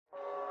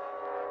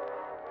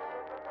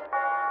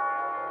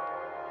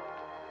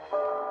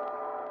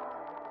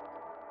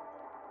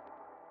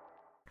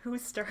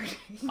Who's starting?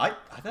 I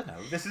don't know.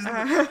 This is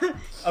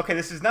okay.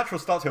 This is natural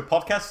start to a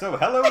podcast. So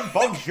hello and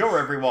bonjour,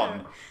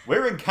 everyone.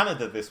 We're in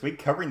Canada this week,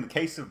 covering the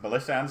case of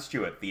Melissa Ann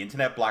Shepard, the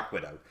Internet Black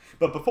Widow.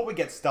 But before we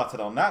get started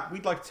on that,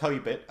 we'd like to tell you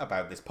a bit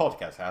about this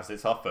podcast, as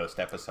it's our first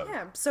episode.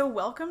 Yeah. So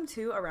welcome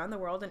to Around the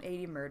World in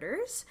 80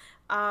 Murders.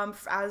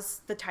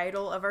 As the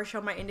title of our show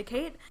might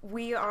indicate,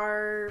 we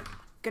are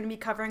going to be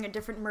covering a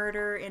different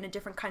murder in a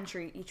different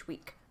country each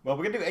week. Well,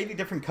 we're going to do 80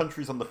 different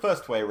countries on the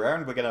first way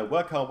around. We're going to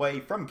work our way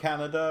from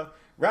Canada,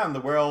 around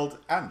the world,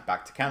 and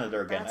back to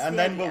Canada again. That's and the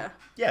then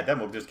idea.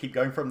 we'll just keep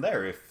going from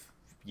there if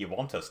you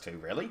want us to,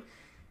 really.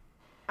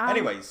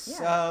 Anyways,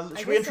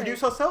 should we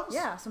introduce ourselves?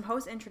 Yeah, some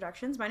host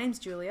introductions. My name's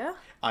Julia.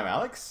 I'm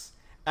Alex,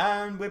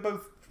 and we're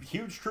both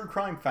huge true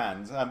crime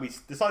fans, and we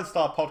decided to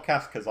start a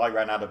podcast because I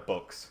ran out of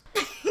books.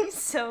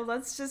 So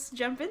let's just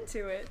jump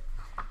into it.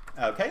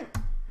 Okay.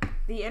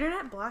 The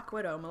Internet Black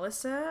Widow,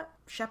 Melissa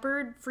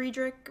Shepard,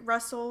 Friedrich,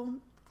 Russell,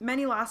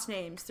 many last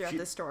names throughout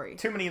this story.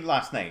 Too many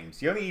last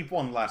names. You only need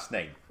one last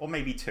name, or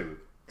maybe two.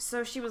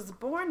 So she was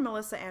born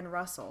Melissa Ann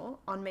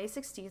Russell on May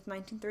 16th,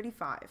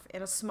 1935,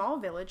 in a small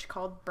village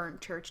called Burnt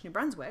Church, New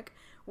Brunswick,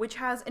 which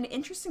has an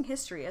interesting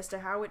history as to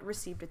how it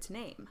received its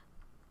name.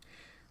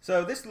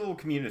 So this little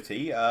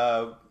community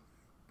has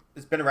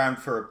been around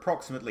for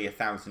approximately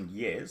 1,000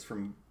 years,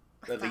 from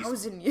at least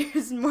 1,000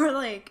 years, more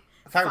like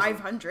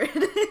 500.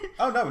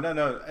 Oh,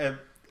 no.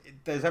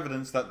 There's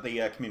evidence that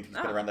the community's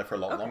been around there for a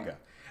lot longer.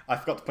 I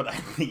forgot to put that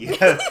in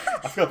the,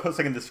 I forgot to put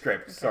something in the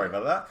script. Okay. Sorry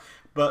about that.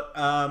 But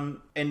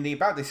in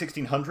about the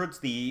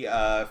 1600s,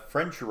 the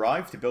French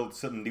arrived to build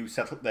some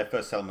their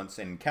first settlements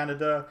in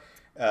Canada,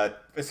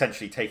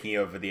 essentially taking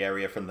over the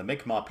area from the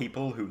Mi'kmaq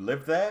people who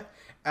lived there.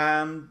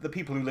 And the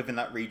people who live in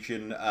that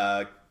region,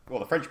 the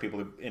French people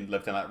who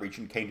lived in that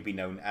region came to be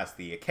known as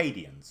the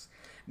Acadians.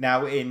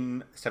 Now, in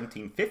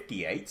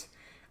 1758,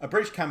 a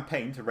British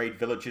campaign to raid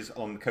villages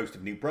along the coast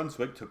of New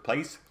Brunswick took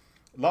place.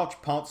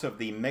 Large parts of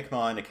the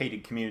Mi'kmaq and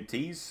Acadian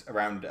communities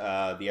around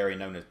the area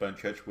known as Burnt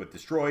Church were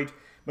destroyed.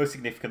 Most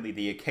significantly,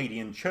 the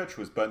Acadian church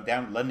was burnt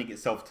down, lending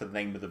itself to the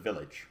name of the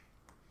village.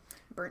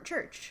 Burnt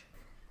Church.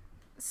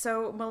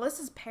 So,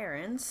 Melissa's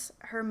parents,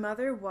 her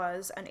mother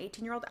was an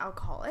 18-year-old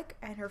alcoholic,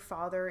 and her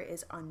father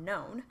is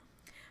unknown.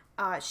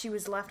 She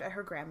was left at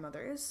her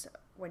grandmother's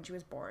when she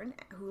was born,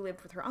 who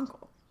lived with her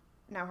uncle.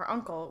 Now, her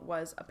uncle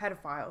was a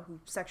pedophile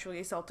who sexually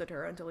assaulted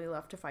her until he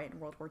left to fight in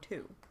World War II.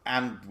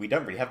 And we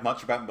don't really have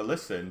much about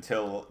Melissa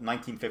until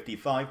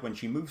 1955, when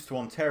she moves to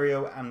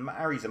Ontario and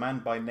marries a man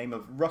by the name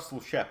of Russell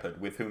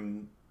Shepard, with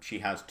whom she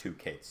has 2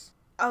 kids.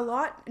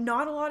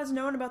 Not a lot is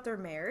known about their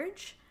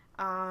marriage.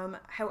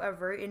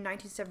 However, in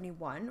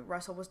 1971,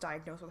 Russell was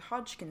diagnosed with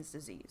Hodgkin's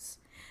disease.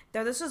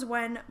 Now, this is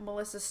when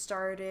Melissa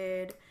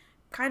started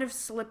kind of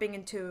slipping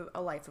into a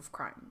life of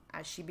crime,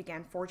 as she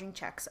began forging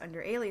checks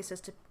under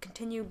aliases to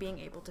continue being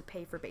able to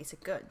pay for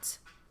basic goods.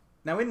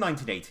 Now, in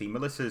 1980,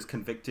 Melissa is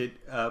convicted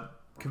of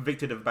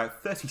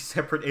about 30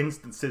 separate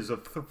instances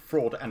of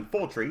fraud and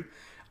forgery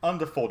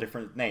under 4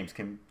 different names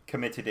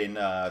committed in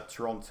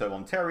Toronto,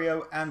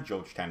 Ontario, and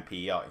Georgetown,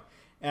 PEI.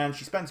 And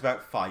she spends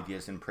about 5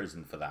 years in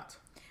prison for that.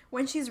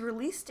 When she's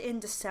released in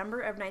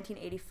December of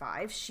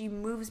 1985, she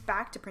moves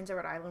back to Prince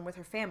Edward Island with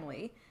her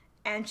family,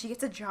 and she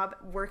gets a job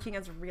working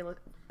as a real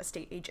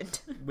estate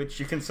agent.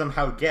 Which you can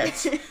somehow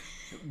get.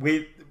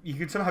 You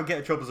can somehow get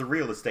a job as a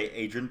real estate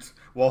agent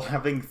while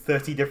having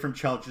 30 different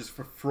charges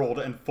for fraud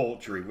and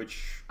forgery,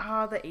 which...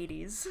 the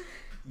 80s.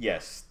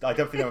 Yes, I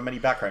don't think there were many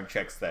background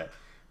checks there.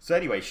 So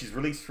anyway, she's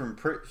released from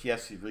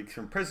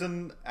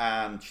prison,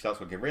 and she starts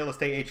working as a real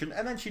estate agent,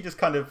 and then she just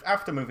kind of,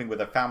 after moving with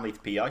her family to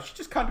PI, she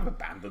just kind of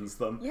abandons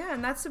them. Yeah,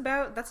 and that's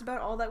about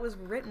all that was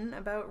written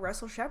about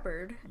Russell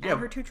Shepard and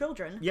her 2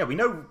 children. Yeah, we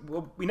know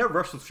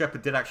Russell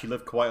Shepard did actually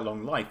live quite a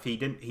long life.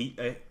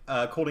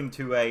 According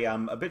to a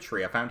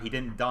obituary I found, he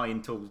didn't die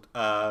until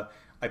I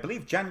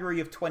believe January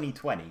of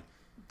 2020.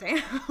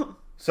 Damn.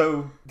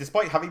 So,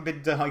 despite having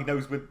been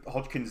diagnosed with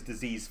Hodgkin's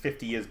disease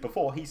 50 years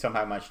before, he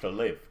somehow managed to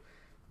live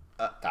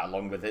that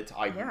long with it.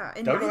 I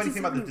don't know anything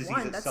about the disease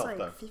itself, that's like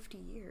though. 50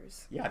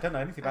 years. Yeah, I don't know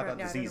anything about that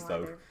disease,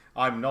 though.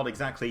 I'm not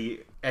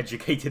exactly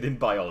educated in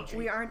biology.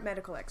 We aren't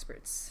medical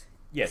experts.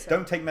 Yes,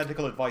 don't take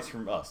medical advice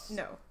from us.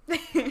 No.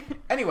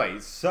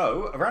 Anyways,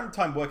 so, around the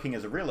time working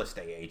as a real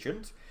estate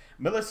agent,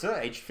 Melissa,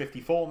 aged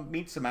 54,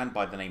 meets a man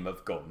by the name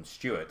of Gordon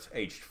Stewart,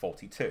 aged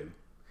 42.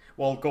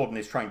 While Gordon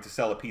is trying to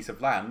sell a piece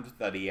of land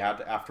that he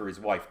had after his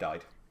wife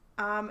died.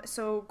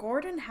 So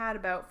Gordon had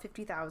about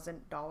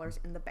 $50,000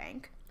 in the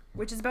bank,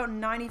 which is about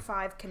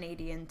 95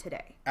 Canadian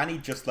today. And he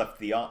just left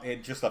the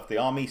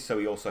army, so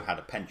he also had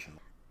a pension.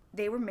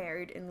 They were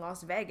married in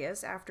Las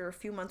Vegas after a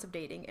few months of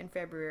dating in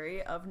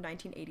February of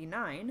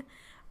 1989.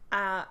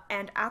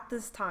 And at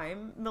this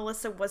time,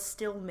 Melissa was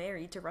still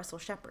married to Russell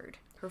Shepard,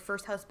 her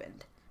first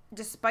husband.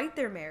 Despite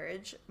their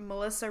marriage,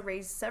 Melissa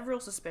raised several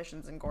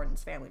suspicions in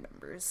Gordon's family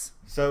members.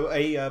 So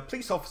a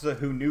police officer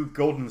who knew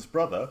Gordon's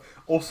brother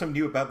also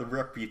knew about the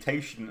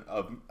reputation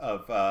of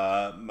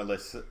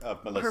Melissa.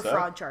 Her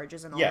fraud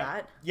charges and all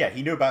that. Yeah,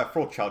 he knew about her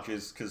fraud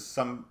charges because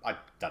I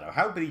don't know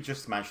how, but he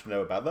just managed to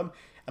know about them.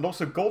 And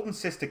also Gordon's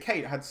sister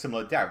Kate had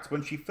similar doubts.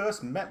 When she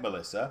first met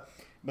Melissa,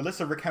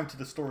 Melissa recounted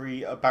a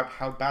story about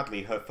how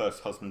badly her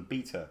first husband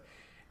beat her.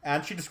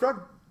 And she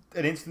described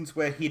an instance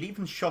where he had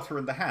even shot her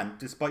in the hand,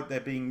 despite there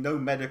being no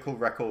medical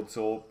records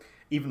or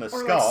even a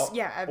scar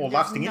or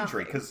lasting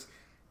injury. Because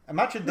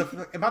imagine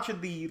the amount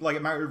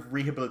of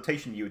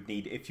rehabilitation you would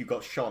need if you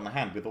got shot in the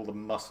hand with all the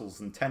muscles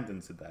and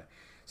tendons in there.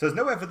 So there's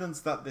no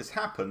evidence that this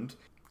happened.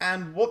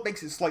 And what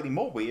makes it slightly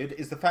more weird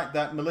is the fact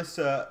that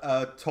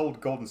Melissa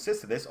told Gordon's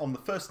sister this on the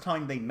first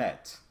time they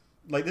met.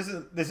 Like, this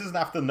isn't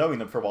after knowing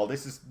them for a while.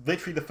 This is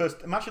literally the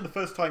first. Imagine the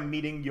first time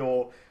meeting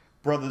your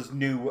brother's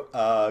new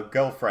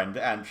girlfriend,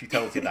 and she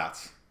tells you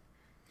that.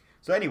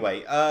 So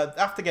anyway,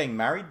 after getting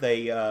married,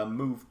 they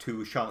moved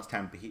to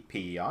Charlottetown,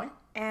 PEI.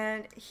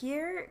 And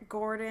here,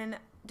 Gordon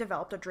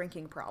developed a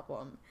drinking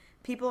problem.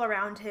 People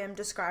around him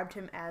described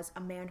him as a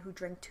man who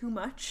drank too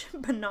much,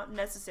 but not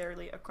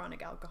necessarily a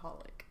chronic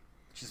alcoholic.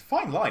 Which is a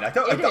fine line. I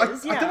don't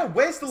know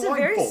where's the line. It's a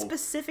very fall.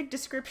 Specific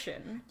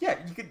description. Yeah,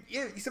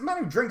 he's a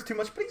man who drinks too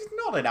much, but he's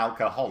not an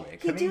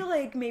alcoholic. He'd do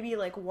maybe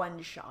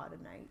one shot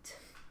a night.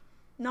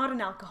 Not an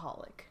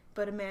alcoholic,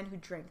 but a man who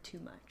drank too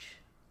much.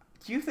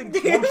 Do you think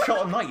one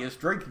shot a night is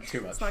drinking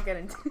too much? Let's not get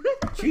into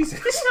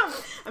Jesus.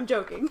 I'm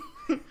joking.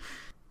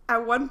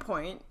 At one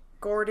point,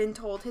 Gordon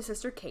told his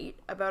sister Kate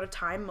about a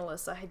time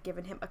Melissa had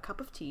given him a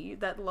cup of tea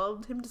that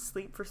lulled him to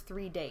sleep for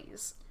 3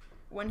 days.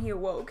 When he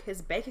awoke,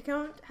 his bank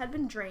account had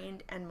been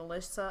drained and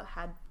Melissa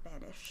had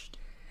vanished.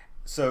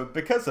 So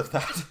because of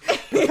that,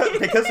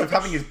 because of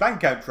having his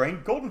bank account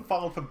drained, Gordon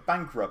filed for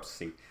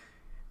bankruptcy.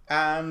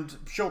 And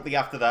shortly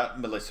after that,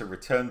 Melissa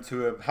returned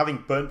to him,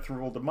 having burnt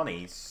through all the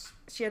monies.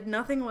 She had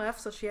nothing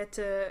left, so she had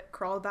to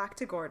crawl back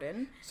to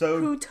Gordon, who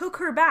who took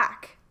her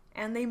back.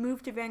 And they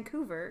moved to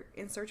Vancouver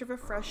in search of a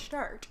fresh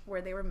start,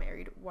 where they were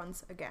married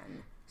once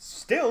again.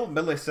 Still,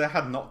 Melissa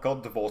had not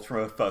got divorced from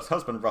her first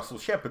husband, Russell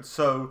Shepard,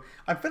 so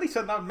I'm fairly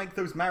certain that would make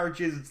those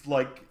marriages,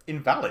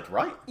 invalid,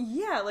 right?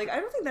 Yeah, I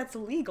don't think that's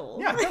legal.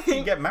 Yeah, I don't think you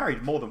can get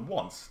married more than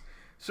once.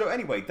 So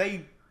anyway,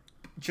 they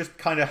just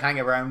kind of hang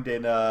around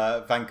in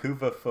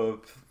Vancouver for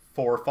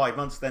 4 or 5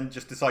 months, then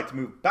just decide to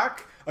move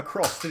back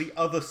across to the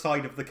other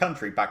side of the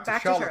country, back to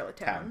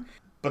Charlottetown.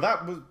 But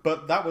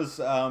that was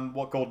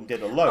what Gordon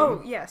did alone.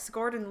 Oh, yes.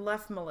 Gordon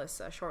left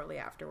Melissa shortly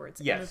afterwards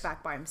and Yes. moved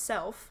back by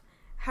himself.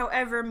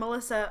 However,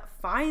 Melissa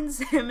finds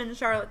him in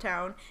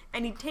Charlottetown,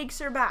 and he takes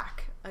her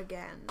back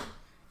again.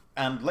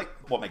 And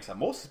what makes that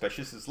more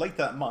suspicious is late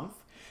that month,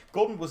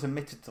 Gordon was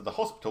admitted to the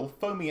hospital,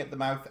 foaming at the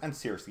mouth and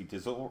seriously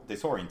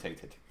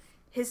disorientated.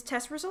 His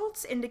test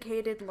results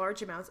indicated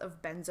large amounts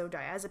of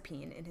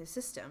benzodiazepine in his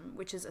system,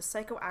 which is a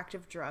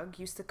psychoactive drug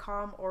used to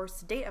calm or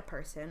sedate a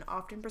person,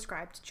 often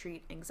prescribed to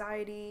treat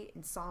anxiety,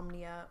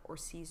 insomnia, or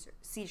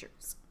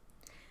seizures.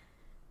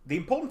 The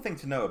important thing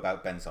to know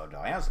about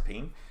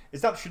benzodiazepine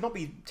is that it should not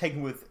be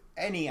taken with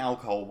any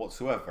alcohol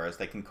whatsoever, as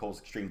they can cause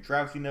extreme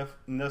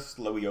drowsiness,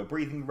 lower your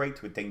breathing rate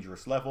to a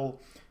dangerous level,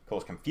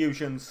 cause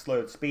confusion,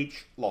 slurred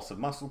speech, loss of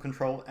muscle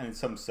control, and in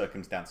some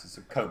circumstances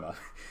a coma.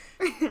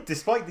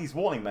 Despite these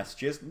warning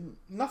messages,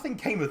 nothing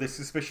came of this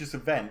suspicious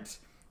event,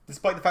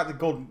 despite the fact that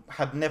Gordon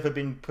had never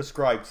been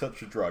prescribed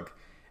such a drug,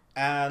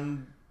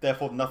 and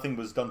therefore nothing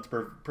was done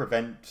to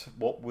prevent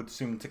what would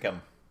soon to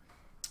come.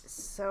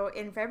 So,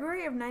 in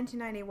February of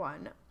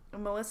 1991,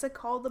 Melissa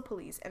called the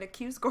police and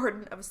accused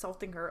Gordon of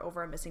assaulting her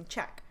over a missing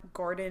check.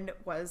 Gordon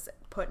was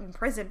put in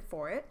prison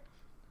for it,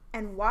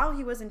 and while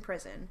he was in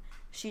prison,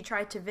 she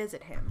tried to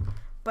visit him,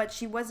 but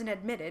she wasn't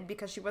admitted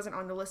because she wasn't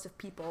on the list of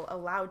people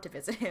allowed to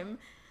visit him.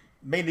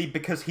 Mainly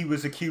because he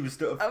was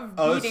accused of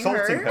beating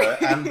assaulting her,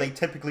 and they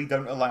typically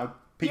don't allow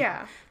people.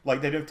 Yeah.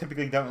 They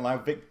typically don't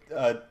allow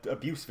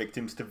abuse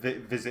victims to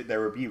visit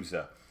their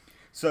abuser.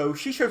 So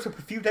she shows up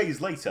a few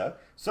days later.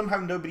 Somehow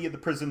nobody at the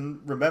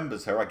prison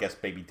remembers her. I guess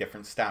maybe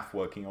different staff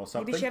working or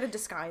something. Maybe she had a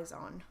disguise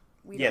on.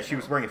 She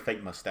was wearing a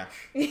fake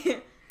mustache.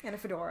 And a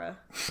fedora.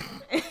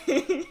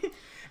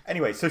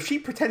 Anyway, so she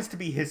pretends to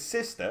be his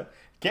sister,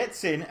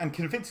 gets in, and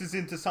convinces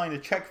him to sign a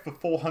check for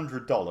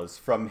 $400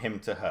 from him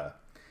to her.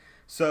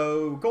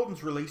 So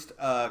Gordon's released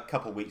a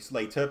couple weeks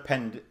later,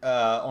 penned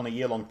on a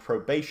year-long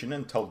probation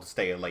and told to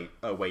stay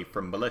away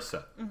from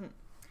Melissa. Mm-hmm.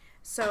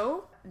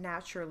 So,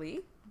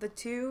 naturally, the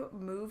two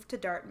moved to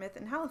Dartmouth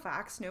and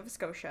Halifax, Nova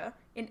Scotia,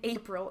 in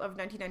April of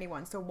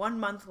 1991, so 1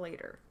 month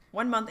later.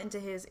 1 month into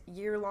his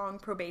year-long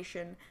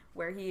probation,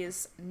 where he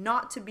is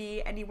not to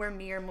be anywhere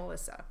near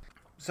Melissa.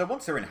 So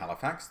once they're in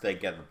Halifax, they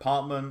get an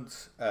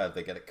apartment,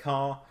 they get a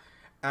car,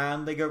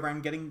 and they go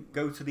around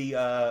go to the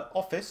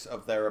office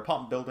of their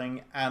apartment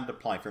building and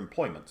apply for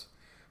employment.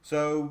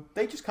 So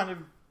they just kind of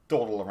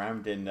dawdle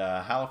around in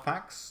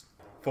Halifax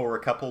for a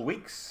couple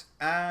weeks,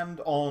 and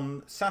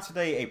on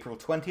Saturday, April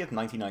 20th,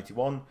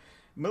 1991,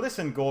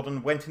 Melissa and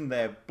Gordon went in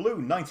their blue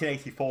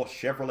 1984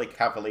 Chevrolet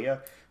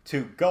Cavalier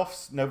to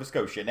Goffs, Nova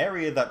Scotia, an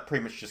area that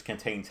pretty much just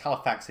contains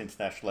Halifax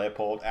International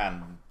Airport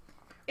and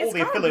all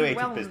the affiliated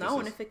businesses. It's well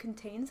known if it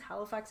contains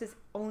Halifax's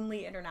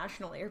only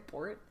international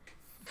airport.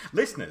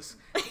 Listeners,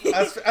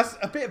 as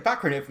a bit of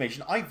background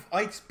information,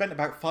 I spent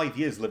about 5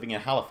 years living in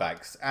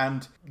Halifax,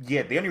 and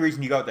yeah, the only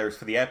reason you go out there is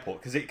for the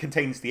airport, because it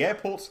contains the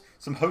airport,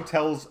 some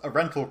hotels, a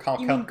rental car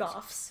company. You mean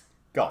Goffs?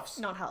 Goffs.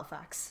 Not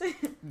Halifax.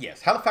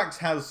 Yes, Halifax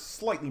has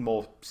slightly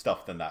more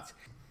stuff than that.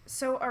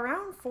 So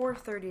around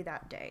 4:30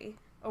 that day,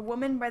 a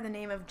woman by the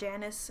name of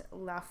Janice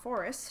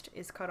LaForest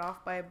is cut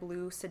off by a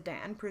blue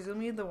sedan,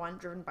 presumably the one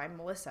driven by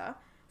Melissa,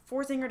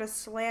 forcing her to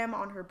slam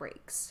on her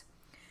brakes.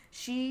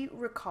 She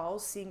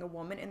recalls seeing a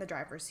woman in the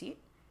driver's seat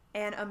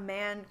and a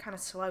man kind of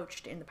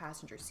slouched in the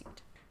passenger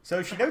seat.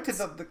 So she noted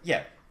that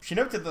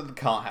the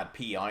car had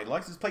PEI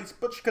license plates,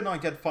 but she couldn't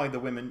identify the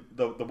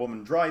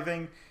woman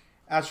driving,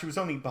 as she was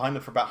only behind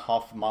them for about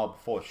half a mile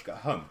before she got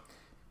home.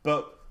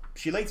 But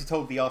she later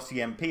told the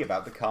RCMP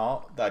about the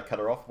car that had cut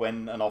her off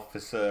when an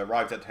officer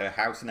arrived at her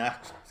house and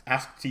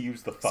asked to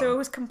use the phone. So it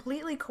was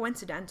completely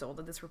coincidental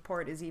that this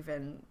report is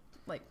even,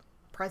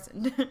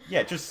 present. Yeah,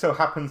 it just so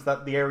happens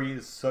that the area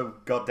is so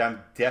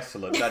goddamn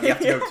desolate that you have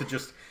to go to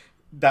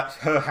that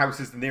her house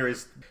is the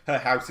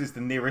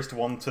nearest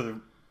one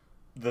to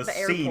the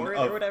scene airport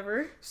of or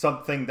whatever.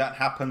 Something that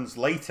happens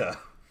later.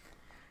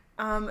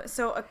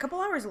 So a couple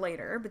hours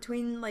later,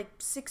 between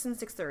 6 and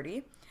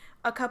 6:30,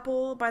 a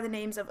couple by the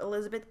names of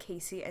Elizabeth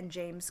Casey and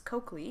James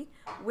Coakley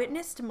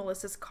witnessed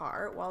Melissa's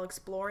car while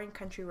exploring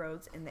country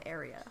roads in the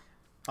area.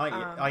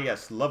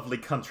 Yes, lovely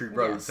country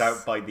roads yes.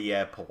 out by the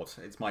airport.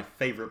 It's my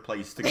favourite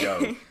place to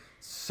go.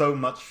 So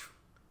much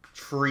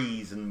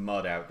trees and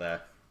mud out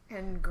there.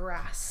 And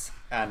grass.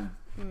 And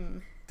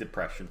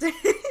depression.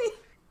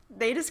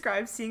 They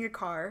described seeing a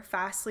car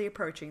fastly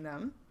approaching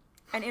them.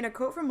 And in a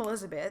quote from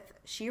Elizabeth,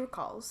 she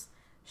recalls,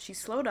 she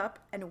slowed up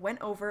and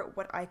went over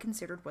what I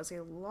considered was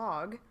a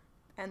log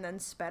and then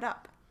sped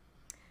up.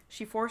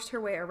 She forced her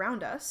way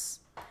around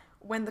us.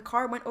 When the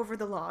car went over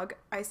the log,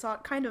 I saw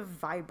it kind of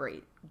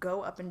vibrate,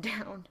 go up and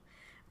down.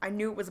 I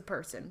knew it was a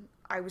person.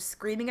 I was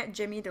screaming at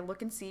Jimmy to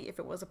look and see if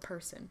it was a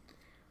person.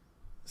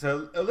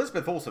 So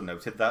Elizabeth also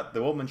noted that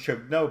the woman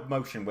showed no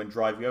emotion when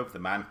driving over the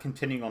man,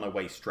 continuing on her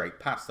way straight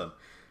past them.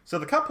 So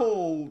the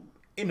couple,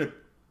 in a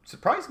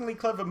surprisingly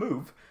clever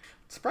move,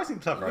 yeah.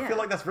 I feel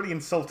like that's really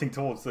insulting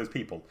towards those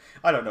people.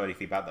 I don't know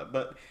anything about that,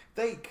 but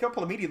the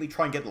couple immediately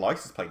try and get the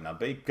license plate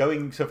number,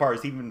 going so far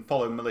as even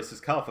following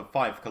Melissa's car for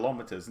 5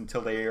 kilometers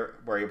until they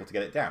were able to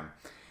get it down.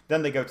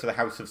 Then they go to the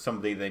house of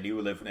somebody they knew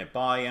who lived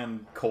nearby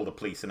and call the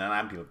police and an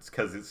ambulance,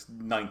 because it's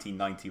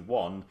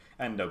 1991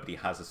 and nobody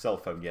has a cell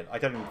phone yet. I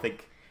don't even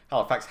think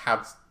Halifax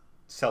had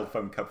cell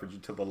phone coverage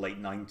until the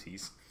late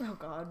 90s. Oh,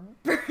 God.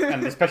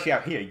 And especially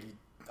out here, you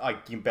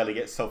can barely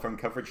get cell phone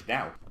coverage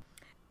now.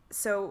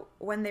 So,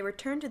 when they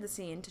returned to the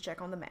scene to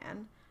check on the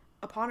man,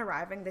 upon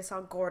arriving, they saw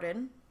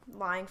Gordon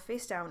lying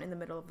face down in the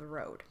middle of the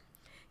road.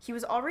 He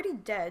was already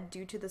dead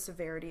due to the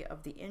severity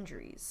of the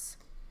injuries,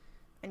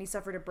 and he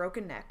suffered a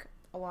broken neck,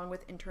 along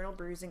with internal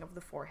bruising of the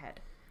forehead.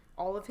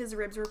 All of his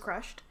ribs were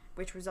crushed,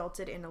 which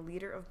resulted in a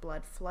liter of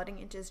blood flooding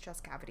into his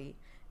chest cavity,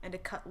 and a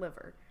cut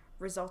liver,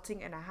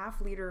 resulting in a half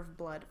liter of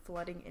blood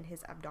flooding in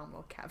his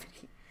abdominal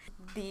cavity.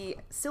 The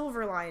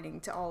silver lining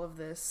to all of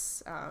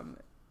this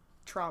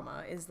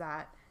trauma is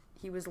that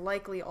he was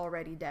likely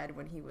already dead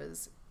when he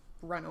was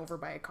run over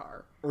by a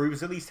car. Or he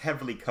was at least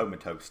heavily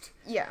comatose.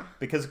 Yeah.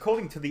 Because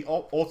according to the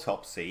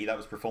autopsy that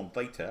was performed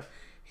later,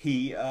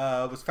 he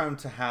was found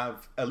to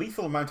have a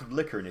lethal amount of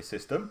liquor in his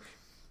system,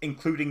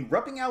 including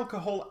rubbing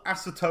alcohol,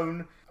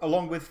 acetone,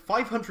 along with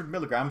 500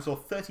 milligrams or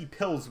 30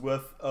 pills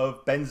worth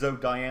of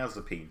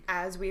benzodiazepine.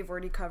 As we've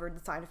already covered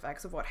the side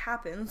effects of what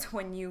happens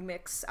when you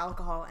mix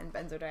alcohol and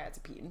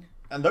benzodiazepine.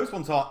 And those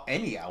ones are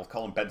any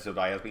alcohol and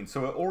benzodiazepine,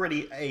 so we're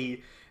already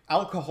a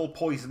alcohol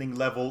poisoning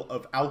level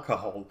of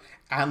alcohol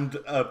and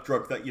a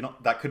drug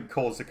that could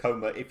cause a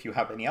coma if you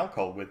have any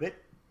alcohol with it,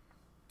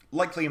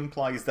 likely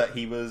implies that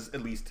he was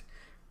at least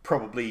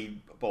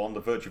probably on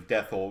the verge of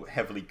death or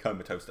heavily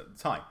comatose at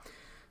the time.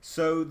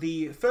 So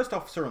the first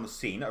officer on the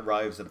scene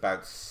arrives at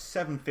about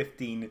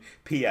 7:15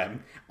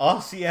 p.m.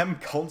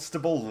 RCM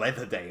Constable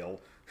Leatherdale,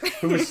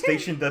 who was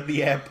stationed at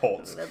the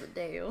airport.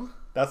 Leatherdale.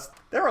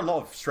 There are a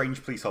lot of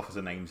strange police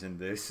officer names in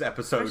this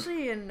episode.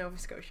 Especially in Nova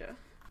Scotia.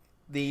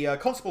 The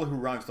constable who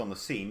arrived on the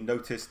scene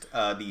noticed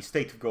the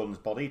state of Gordon's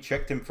body,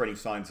 checked him for any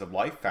signs of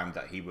life, found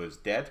that he was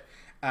dead,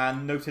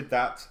 and noted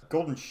that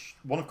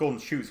one of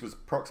Gordon's shoes was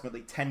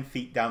approximately 10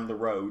 feet down the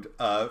road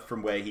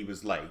from where he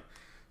was lay.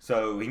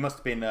 So he must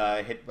have been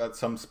hit at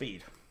some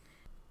speed.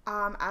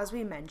 As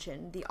we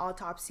mentioned, the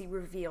autopsy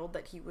revealed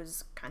that he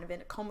was kind of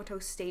in a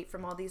comatose state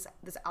from all this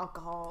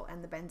alcohol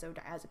and the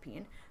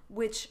benzodiazepine,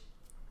 which,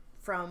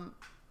 from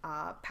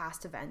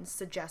past events,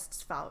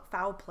 suggests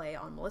foul play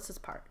on Melissa's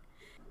part.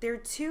 There are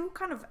two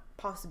kind of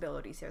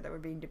possibilities here that were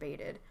being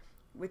debated,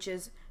 which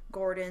is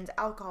Gordon's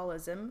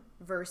alcoholism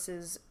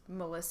versus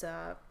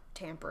Melissa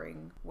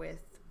tampering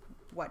with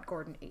what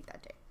Gordon ate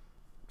that day.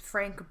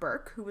 Frank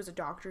Burke, who was a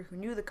doctor who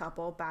knew the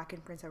couple back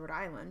in Prince Edward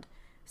Island,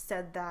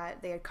 said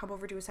that they had come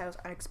over to his house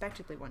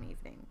unexpectedly one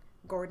evening.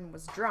 Gordon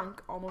was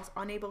drunk, almost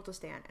unable to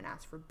stand, and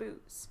asked for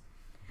booze.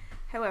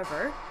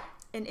 However,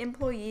 an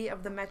employee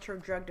of the Metro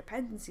Drug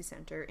Dependency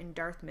Center in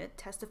Dartmouth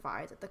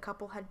testified that the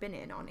couple had been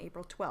in on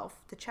April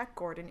 12th to check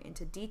Gordon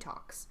into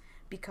detox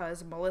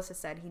because Melissa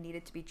said he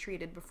needed to be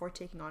treated before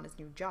taking on his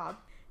new job,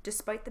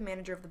 despite the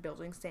manager of the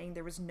building saying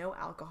there was no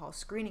alcohol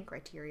screening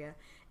criteria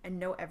and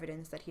no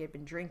evidence that he had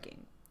been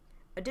drinking.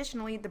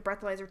 Additionally, the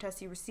breathalyzer test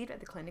he received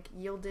at the clinic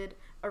yielded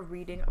a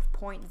reading of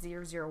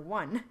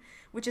 .001,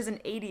 which is an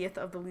 80th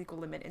of the legal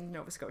limit in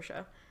Nova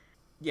Scotia.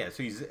 Yeah,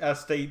 so he's a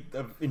state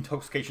of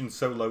intoxication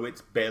so low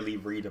it's barely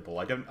readable.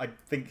 I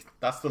think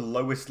that's the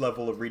lowest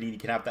level of reading you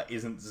can have that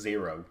isn't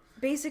 0.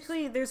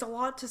 Basically, there's a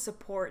lot to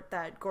support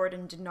that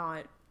Gordon did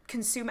not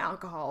consume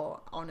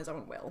alcohol on his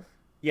own will.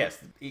 Yes,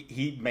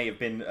 he may have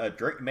been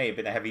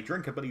a heavy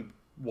drinker, but he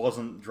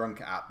wasn't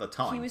drunk at the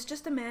time. He was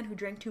just a man who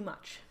drank too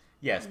much.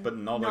 Yes, but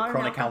not a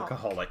chronic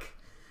alcoholic,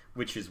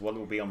 which is what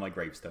will be on my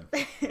gravestone.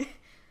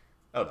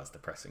 Oh, that's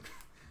depressing.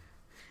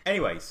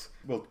 Anyways,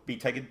 we'll be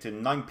taken to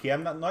 9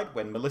 p.m. that night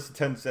when Melissa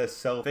turns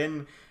herself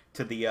in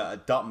to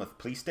the Dartmouth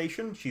police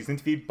station. She's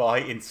interviewed by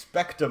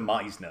Inspector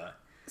Meisner.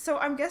 So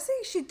I'm guessing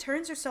she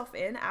turns herself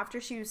in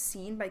after she was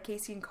seen by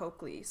Casey and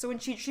Coakley. So when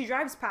she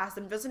drives past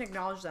them, doesn't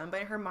acknowledge them,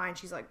 but in her mind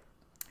she's like,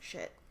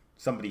 shit.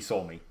 Somebody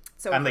saw me.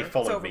 And they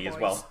followed me as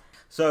well.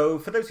 So,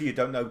 for those of you who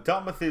don't know,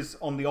 Dartmouth is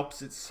on the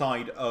opposite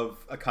side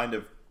of a kind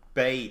of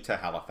bay to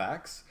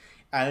Halifax.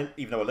 And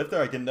even though I lived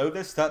there, I didn't know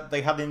this, that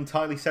they had an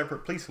entirely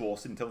separate police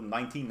force until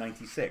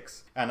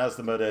 1996. And as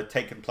the murder had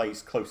taken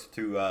place closer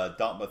to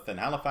Dartmouth than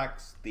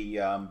Halifax, the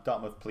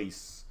Dartmouth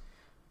police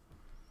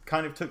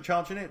kind of took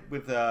charge in it,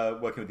 with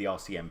working with the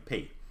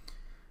RCMP.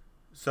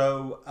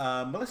 So,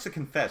 Melissa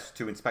confessed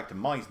to Inspector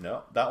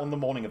Meisner that on the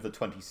morning of the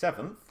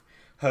 27th,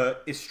 her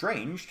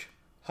estranged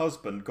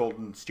husband,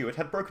 Gordon Stewart,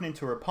 had broken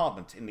into her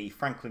apartment in the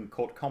Franklin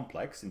Court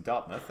complex in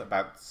Dartmouth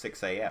about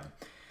 6 a.m.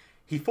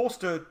 He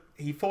forced her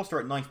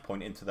at knife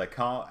point into their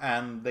car,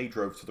 and they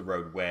drove to the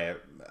road where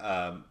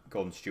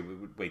Gordon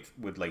Stewart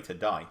would later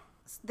die.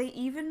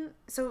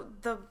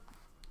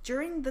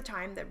 During the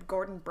time that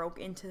Gordon broke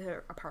into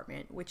her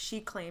apartment, which she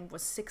claimed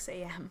was 6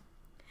 a.m.,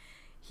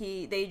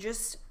 they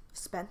just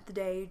spent the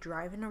day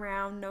driving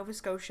around Nova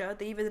Scotia.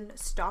 They even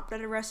stopped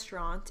at a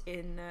restaurant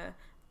in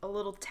a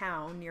little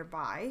town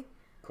nearby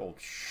called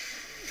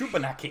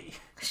Shubenacadie.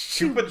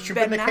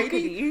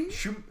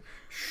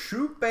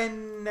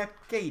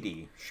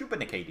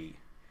 Shubenacadie.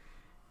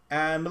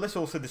 And Melissa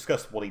also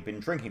discussed what he'd been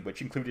drinking,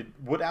 which included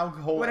wood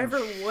alcohol. Whatever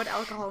wood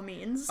alcohol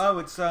means. Oh,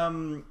 it's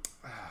I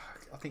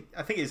think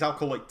it's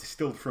alcohol like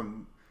distilled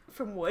from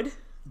wood.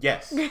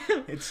 Yes,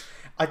 it's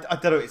I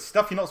don't know. It's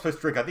stuff you're not supposed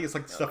to drink. I think it's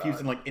like stuff used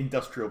in like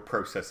industrial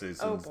processes.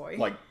 And, oh boy.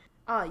 Like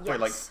yes,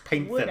 like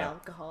paint wood thinner.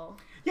 Alcohol.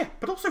 Yeah,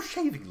 but also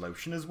shaving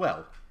lotion as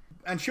well.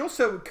 And she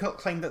also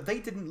claimed that they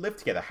didn't live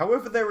together.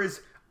 However, there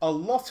is a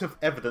lot of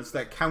evidence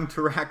that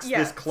counteracts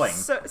this claim.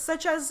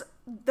 Such as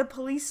the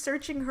police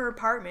searching her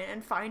apartment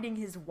and finding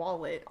his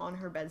wallet on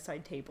her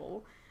bedside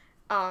table,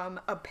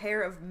 a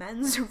pair of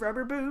men's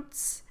rubber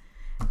boots,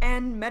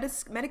 and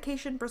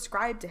medication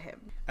prescribed to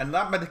him. And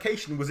that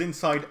medication was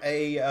inside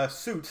a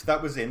suit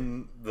that was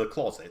in the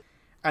closet.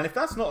 And if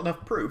that's not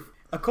enough proof,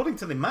 according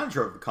to the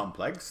manager of the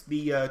complex,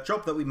 the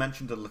job that we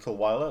mentioned a little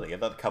while earlier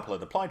that a couple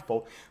had applied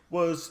for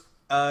was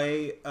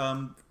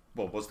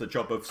was the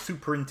job of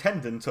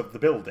superintendent of the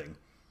building.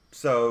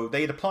 So they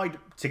had applied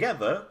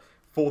together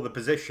for the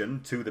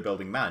position to the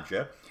building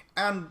manager,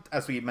 and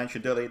as we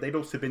mentioned earlier, they'd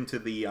also been to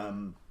the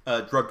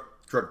drug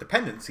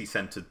dependency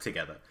center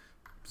together.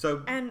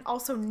 So, and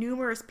also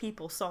numerous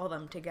people saw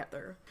them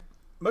together.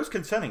 Most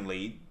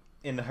concerningly,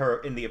 in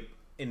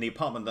the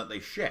apartment that they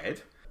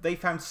shared, they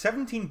found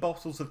 17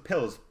 bottles of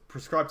pills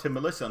prescribed to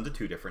Melissa under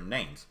 2 different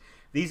names.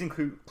 These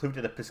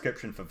included a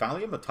prescription for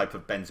Valium, a type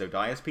of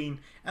benzodiazepine,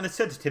 and a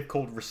sedative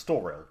called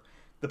Restoril.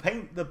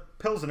 The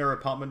pills in her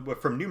apartment were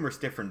from numerous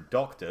different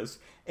doctors,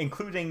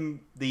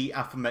 including the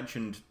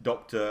aforementioned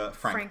Dr.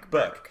 Frank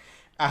Burke.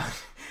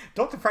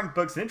 Dr. Frank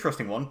Burke's an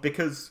interesting one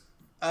because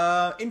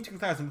in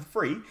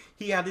 2003,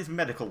 he had his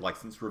medical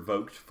license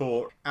revoked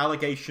for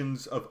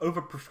allegations of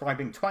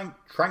overprescribing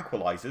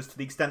tranquilizers to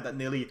the extent that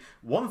nearly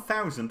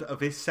 1,000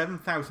 of his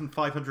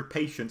 7,500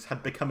 patients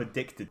had become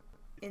addicted.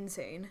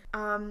 Insane.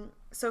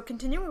 So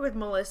continuing with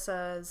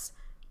Melissa's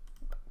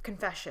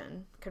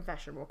confession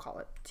we'll call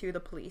it, to the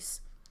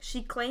police,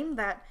 she claimed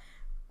that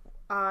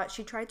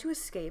she tried to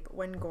escape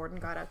when Gordon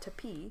got out to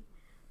pee,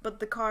 but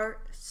the car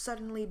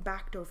suddenly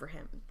backed over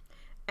him,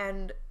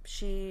 and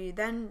she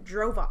then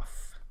drove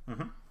off.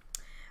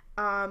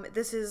 Mm-hmm.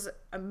 This is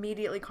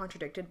immediately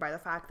contradicted by the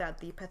fact that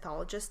the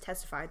pathologist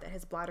testified that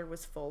his bladder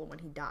was full when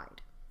he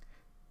died.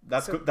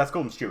 That's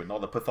Gordon Stewart,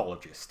 not the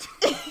pathologist.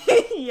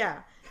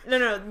 Yeah.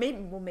 No,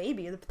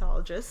 maybe the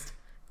pathologist.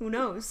 Who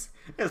knows?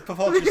 Yeah, the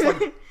pathologist,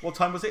 like, what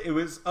time was it? It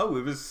was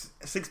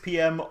 6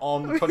 p.m.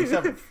 on the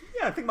 27th.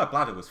 Yeah, I think my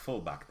bladder was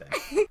full back then.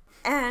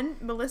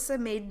 And Melissa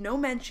made no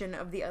mention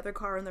of the other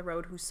car on the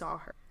road who saw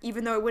her,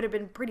 even though it would have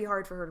been pretty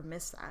hard for her to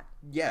miss that.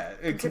 Yeah,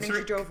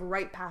 considering she drove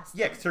right past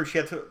Yeah, them. so she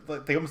had to.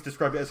 Like, they almost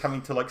describe it as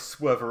having to like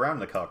swerve around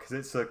the car because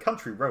it's a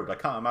country road. I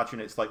can't imagine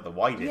it's like the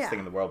widest thing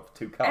in the world for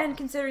two cars. And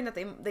considering that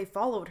they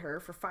followed her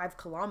for 5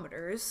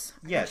 kilometers,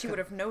 I think she would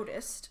have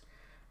noticed.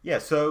 Yeah,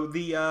 so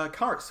the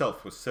car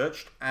itself was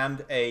searched,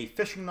 and a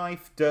fishing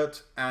knife,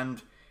 dirt,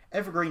 and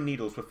evergreen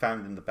needles were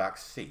found in the back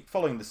seat.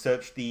 Following the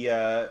search,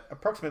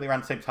 approximately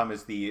around the same time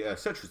as the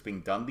search was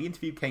being done, the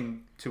interview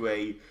came to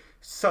a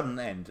sudden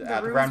end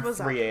at around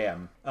 3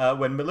 a.m.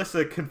 When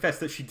Melissa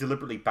confessed that she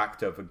deliberately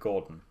backed over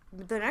Gordon.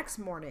 The next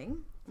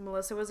morning,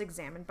 Melissa was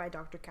examined by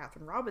Dr.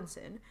 Catherine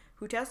Robinson,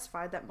 who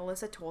testified that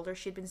Melissa told her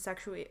she'd been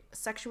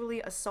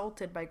sexually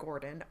assaulted by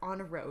Gordon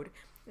on a road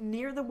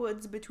near the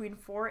woods between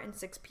 4 and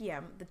 6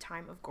 p.m., the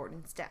time of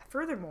Gordon's death.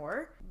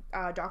 Furthermore,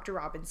 Dr.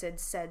 Robinson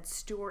said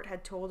Stewart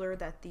had told her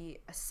that the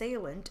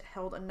assailant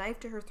held a knife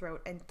to her throat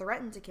and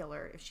threatened to kill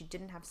her if she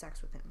didn't have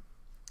sex with him.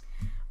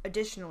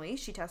 Additionally,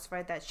 she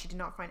testified that she did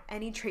not find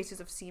any traces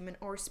of semen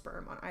or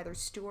sperm on either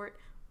Stewart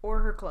or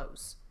her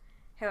clothes.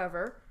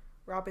 However,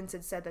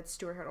 Robinson said that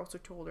Stewart had also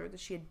told her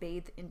that she had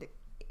bathed in the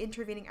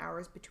intervening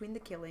hours between the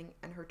killing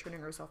and her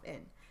turning herself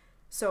in.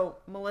 So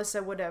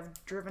Melissa would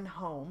have driven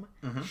home,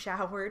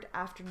 showered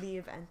after the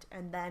event,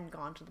 and then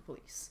gone to the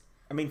police.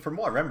 I mean, from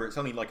what I remember, it's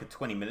only like a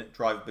 20-minute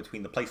drive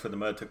between the place where the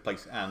murder took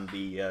place and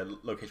the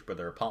location where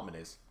their apartment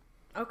is.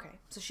 Okay,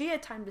 so she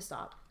had time to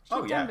stop. She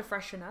had time to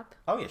freshen up.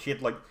 Oh, yeah, she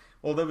had like...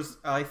 Well, there was...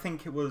 I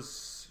think it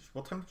was...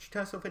 What time did she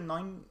turn herself in?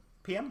 9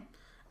 p.m.?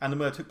 And the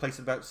murder took place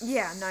at about... 9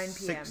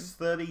 p.m.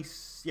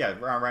 6:30... Yeah,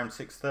 around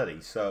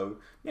 6:30. So,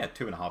 yeah,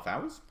 2.5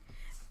 hours.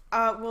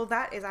 Well,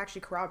 that is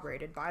actually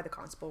corroborated by the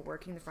constable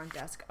working the front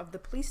desk of the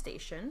police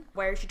station,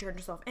 where she turned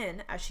herself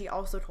in, as she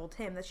also told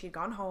him that she had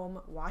gone home,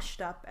 washed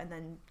up, and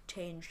then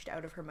changed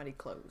out of her muddy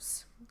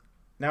clothes.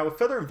 Now, a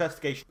further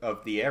investigation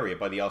of the area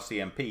by the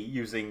RCMP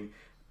using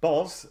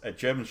Boz, a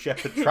German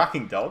Shepherd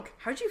tracking dog.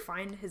 How'd you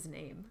find his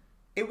name?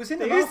 It was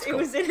in an article. It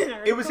was in an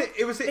article.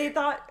 It was. They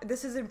thought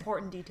this is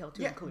important detail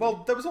to include.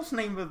 Well, there was also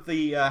the name of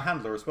the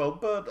handler as well,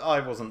 but I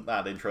wasn't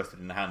that interested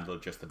in the handler,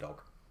 just the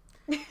dog.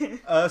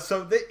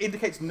 So that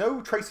indicates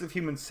no traces of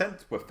human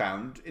scent were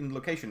found in the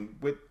location,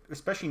 with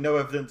especially no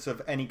evidence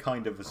of any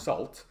kind of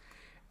assault.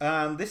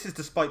 And this is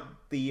despite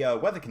the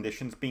weather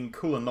conditions being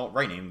cool and not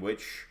raining,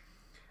 which...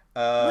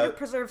 would have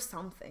preserved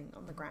something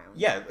on the ground.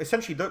 Yeah,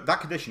 essentially that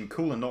condition,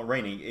 cool and not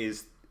raining,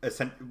 is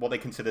what they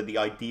consider the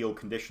ideal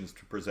conditions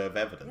to preserve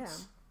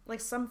evidence. Yeah, like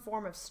some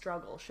form of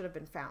struggle should have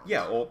been found.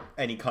 Yeah, or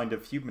any kind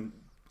of human...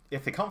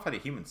 If they can't find a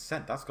human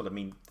scent, that's got to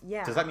mean...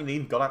 Yeah. Does that mean they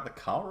even got out of the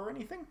car or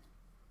anything?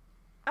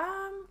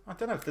 I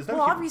don't know. If there's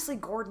no obviously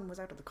Gordon was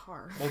out of the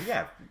car. Well,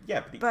 yeah.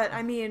 But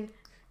I mean...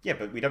 Yeah,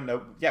 but we don't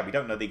know... Yeah, we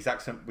don't know the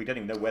exact... We don't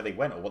even know where they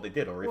went or what they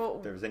did, or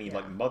if there was any,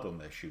 like, mud on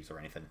their shoes or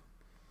anything.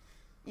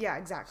 Yeah,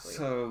 exactly.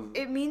 So...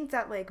 It means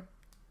that, like,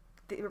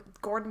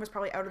 Gordon was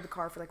probably out of the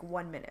car for, like,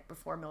 1 minute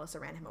before Melissa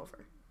ran him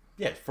over.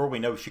 Yeah, for all we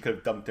know, she could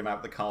have dumped him out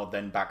of the car,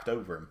 then backed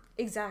over him.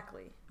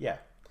 Exactly. Yeah.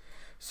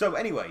 So,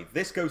 anyway,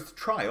 this goes to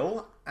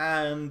trial,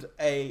 and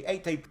a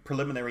 8-day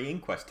preliminary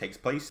inquest takes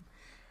place.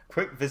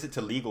 Quick visit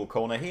to Legal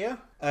Corner here.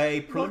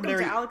 Welcome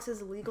to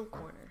Alex's Legal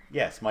Corner.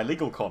 Yes, my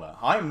Legal Corner.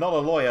 I'm not a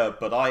lawyer,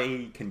 but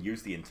I can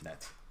use the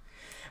internet.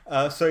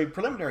 So,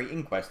 preliminary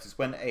inquest is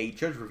when a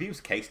judge reviews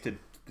a case to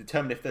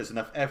determine if there's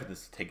enough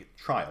evidence to take it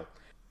to trial.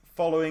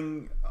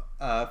 Following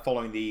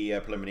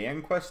the preliminary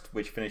inquest,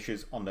 which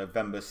finishes on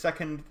November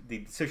 2nd, the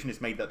decision is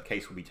made that the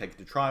case will be taken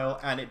to trial,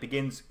 and it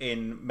begins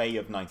in May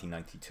of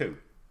 1992.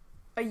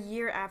 A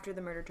year after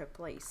the murder took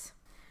place.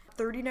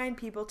 39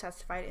 people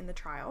testified in the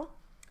trial,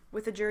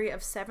 with a jury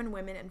of 7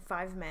 women and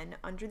 5 men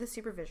under the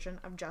supervision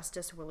of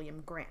Justice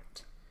William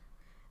Grant.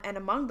 And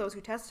among those who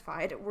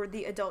testified were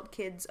the adult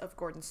kids of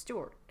Gordon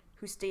Stewart,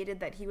 who stated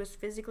that he was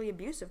physically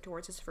abusive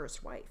towards his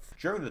first wife.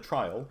 During the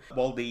trial,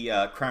 while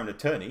the Crown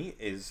Attorney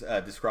is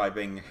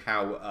describing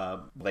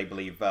how they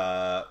believe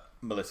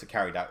Melissa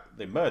carried out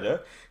the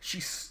murder,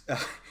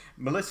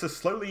 Melissa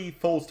slowly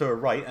falls to her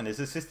right and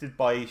is assisted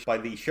by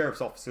the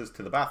sheriff's officers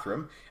to the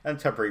bathroom, and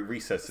temporary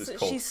recess is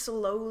called. She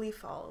slowly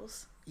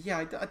falls. Yeah,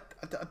 I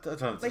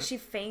don't know. Like she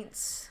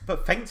faints.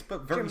 But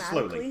very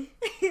slowly.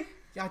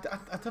 Yeah,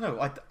 I don't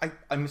know.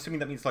 I'm assuming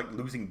that means like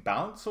losing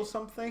balance or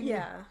something.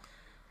 Yeah.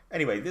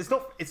 Anyway, it's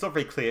not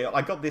very clear.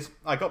 I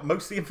got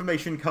most of the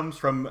information comes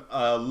from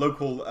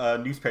local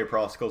newspaper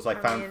articles I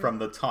found from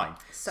the time.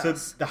 So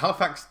the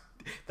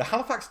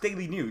Halifax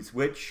Daily News,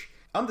 which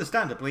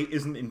understandably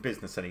isn't in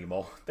business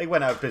anymore. They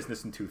went out of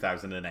business in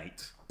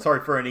 2008. Sorry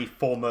for any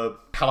former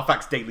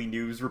Halifax Daily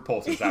News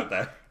reporters out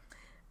there.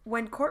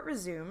 When court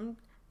resumed,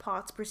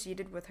 Potts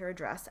proceeded with her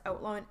address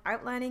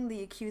outlining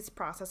the accused's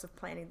process of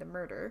planning the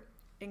murder,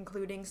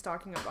 including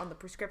stocking up on the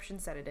prescription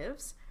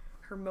sedatives,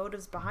 her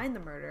motives behind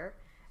the murder,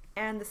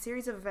 and the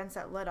series of events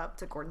that led up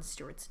to Gordon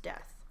Stewart's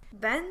death.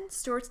 Then,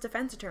 Stewart's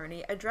defense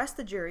attorney addressed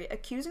the jury,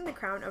 accusing the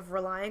Crown of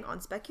relying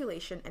on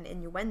speculation and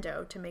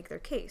innuendo to make their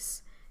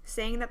case,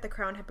 saying that the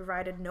Crown had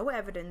provided no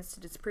evidence to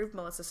disprove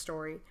Melissa's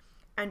story,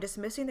 and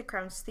dismissing the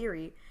Crown's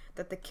theory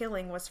that the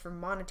killing was for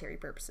monetary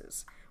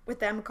purposes, with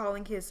them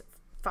calling his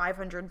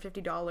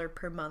 $550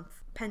 per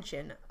month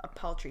pension a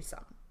paltry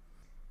sum.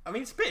 I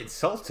mean, it's a bit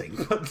insulting,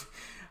 but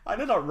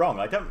they're not wrong.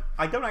 I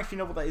don't actually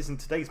know what that is in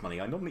today's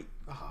money. I normally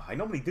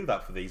do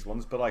that for these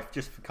ones, but I've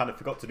just kind of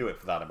forgot to do it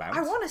for that amount.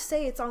 I want to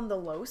say it's on the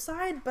low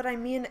side, but I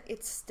mean,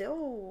 it's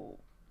still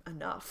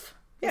enough.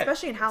 Yeah,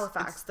 especially in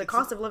Halifax. The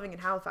cost of living in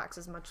Halifax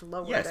is much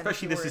lower than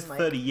especially if you this were is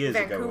in, 30 years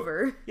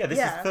Vancouver. ago. Yeah, this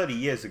is 30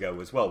 years ago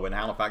as well, when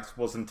Halifax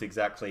wasn't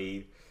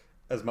exactly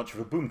as much of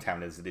a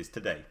boomtown as it is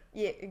today.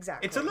 Yeah,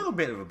 exactly. It's a little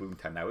bit of a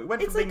boomtown now. It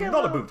went from like being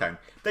not a boomtown.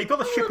 They've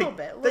got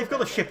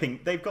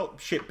they've got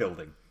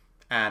shipbuilding.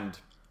 And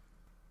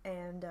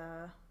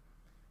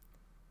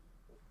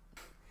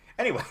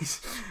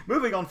anyways,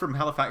 moving on from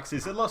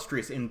Halifax's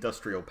illustrious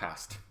industrial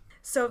past.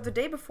 So the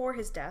day before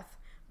his death,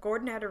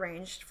 Gordon had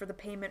arranged for the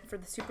payment for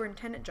the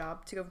superintendent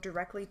job to go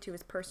directly to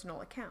his personal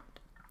account.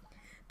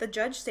 The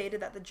judge stated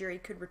that the jury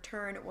could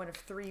return one of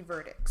 3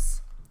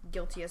 verdicts: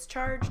 guilty as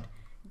charged,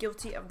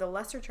 guilty of the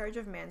lesser charge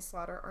of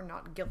manslaughter, or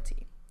not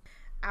guilty.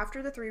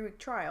 After the 3-week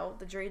trial,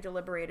 the jury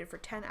deliberated for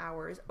 10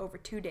 hours over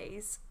 2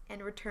 days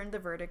and returned the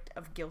verdict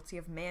of guilty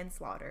of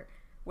manslaughter,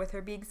 with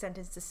her being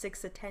sentenced to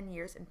 6 to 10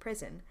 years in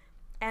prison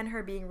and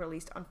her being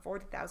released on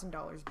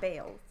 $40,000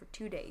 bail for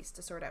 2 days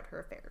to sort out her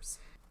affairs.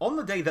 On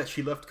the day that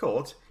she left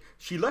court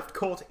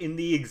in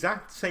the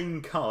exact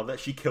same car that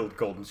she killed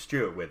Gordon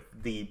Stewart with,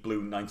 the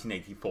blue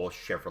 1984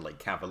 Chevrolet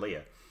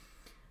Cavalier.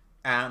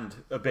 And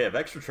a bit of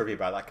extra trivia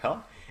about that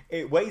car: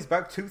 it weighs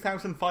about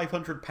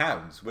 2,500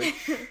 pounds,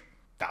 which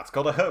that's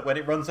gotta hurt when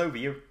it runs over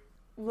you.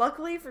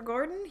 Luckily for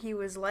Gordon, he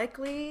was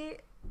likely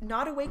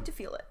not awake to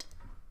feel it.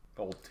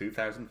 Old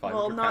 2,500 pounds.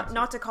 Well,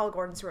 not to call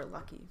Gordon Stewart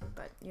lucky,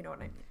 but you know what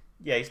I mean.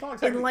 Yeah, he's not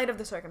exactly... In light of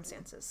the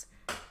circumstances.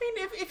 I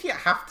mean, if you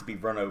have to be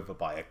run over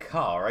by a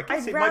car, I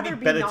guess it might be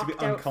better to be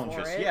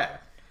unconscious. Yeah.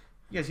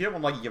 Yes, you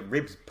don't want, like, your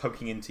ribs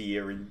poking into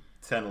your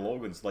internal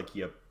organs like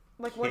your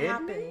Like, what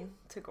happened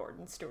to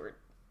Gordon Stewart?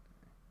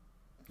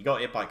 He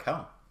got hit by a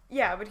car.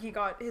 Yeah, but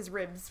his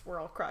ribs were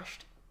all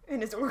crushed.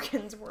 And his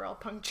organs were all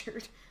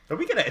punctured. Are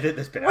we going to edit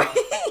this bit out?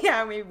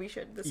 Yeah, maybe we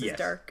should. This is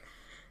dark.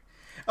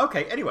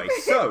 Okay, anyway,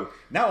 so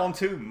now on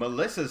to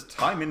Melissa's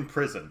time in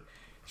prison.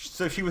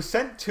 So she was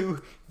sent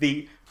to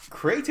the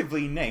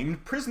creatively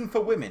named Prison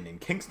for Women in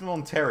Kingston,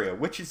 Ontario,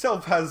 which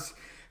itself has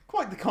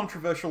quite the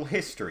controversial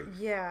history.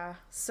 Yeah,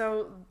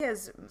 so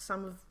as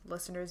some of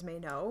listeners may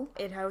know,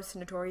 it housed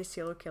notorious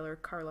serial killer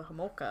Karla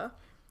Homolka,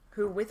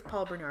 who, with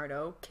Paul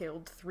Bernardo,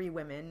 killed 3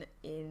 women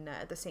in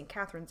the St.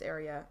 Catharines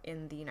area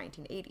in the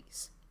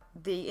 1980s.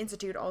 The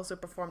Institute also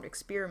performed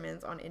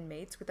experiments on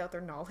inmates without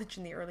their knowledge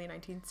in the early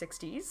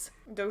 1960s,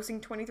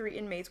 dosing 23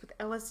 inmates with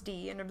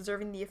LSD and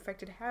observing the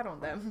effect it had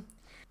on them.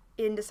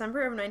 In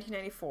December of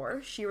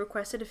 1994, she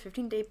requested a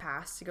 15-day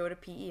pass to go to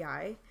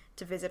PEI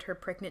to visit her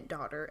pregnant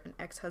daughter and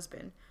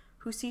ex-husband,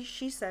 who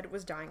she said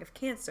was dying of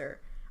cancer.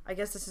 I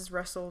guess this is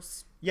Russell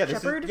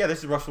Shepard? This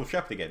is Russell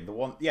Shepard again. The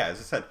one, as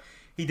I said,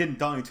 he didn't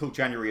die until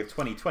January of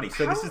 2020.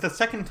 So this is the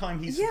second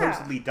time he's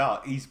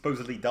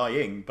supposedly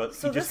dying, but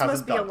so he just hasn't died. So this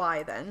must be a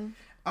lie then.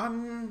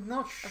 I'm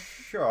not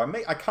sure.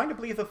 I kind of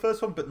believe the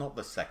first one, but not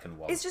the second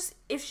one. It's just,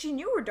 if she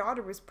knew her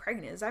daughter was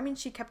pregnant, does that mean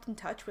she kept in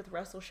touch with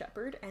Russell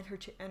Shepard and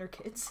her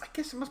kids? I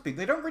guess it must be.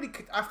 They don't really...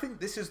 I think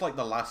this is like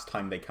the last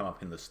time they come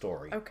up in the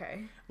story.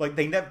 Okay. Like,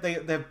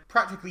 they're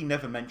practically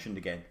never mentioned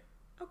again.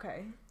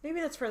 Okay. Maybe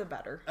that's for the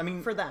better. I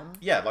mean... For them.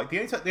 Yeah, like, the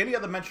only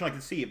other mention I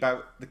can see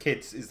about the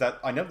kids is that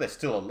I know they're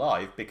still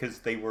alive because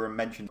they were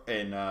mentioned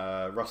in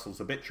Russell's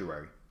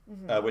obituary.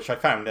 Mm-hmm. Which I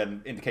found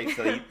and indicates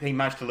that he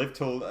managed to live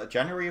till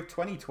January of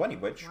 2020,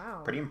 which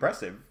pretty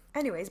impressive.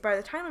 Anyways, by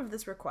the time of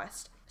this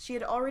request, she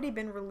had already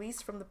been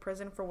released from the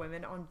prison for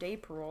women on day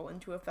parole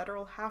into a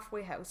federal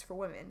halfway house for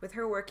women, with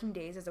her working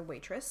days as a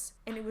waitress,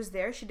 and it was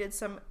there she did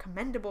some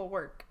commendable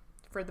work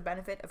for the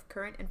benefit of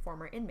current and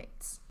former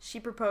inmates. She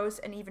proposed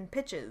and even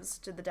pitches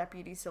to the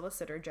Deputy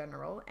Solicitor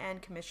General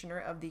and Commissioner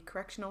of the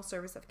Correctional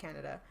Service of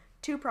Canada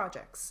 2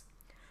 projects.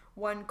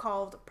 One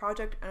called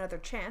Project Another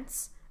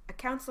Chance, a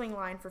counseling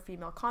line for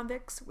female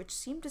convicts, which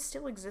seemed to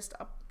still exist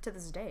up to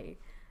this day,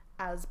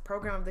 as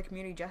program of the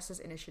community justice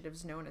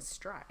initiatives known as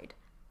STRIDE.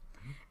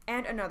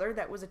 And another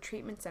that was a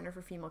treatment center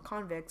for female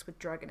convicts with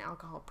drug and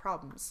alcohol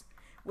problems,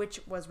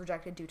 which was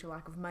rejected due to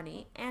lack of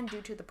money and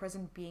due to the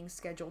prison being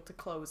scheduled to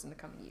close in the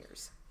coming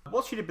years.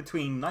 What she did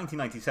between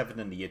 1997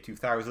 and the year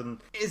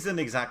 2000 isn't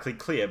exactly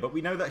clear, but we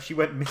know that she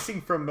went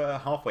missing from a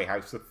halfway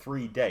house for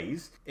 3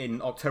 days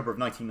in October of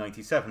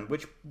 1997,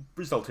 which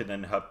resulted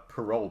in her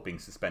parole being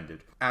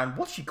suspended. And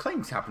what she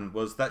claims happened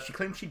was that she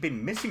claimed she'd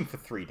been missing for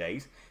 3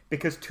 days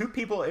because 2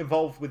 people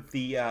involved with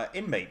the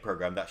inmate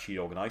program that she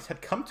organised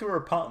had come to her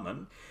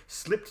apartment,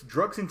 slipped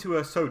drugs into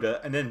her soda,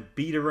 and then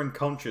beat her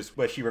unconscious,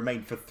 where she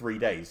remained for 3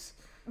 days.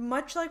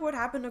 Much like what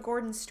happened to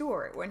Gordon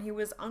Stewart when he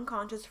was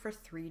unconscious for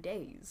 3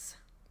 days.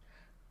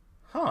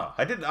 Huh,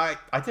 I didn't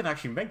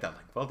actually make that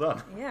link. Well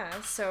done. Yeah,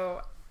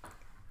 so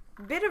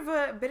Bit of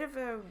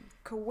a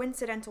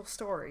coincidental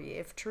story,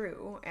 if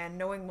true, and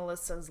knowing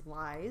Melissa's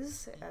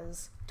lies,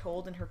 as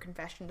told in her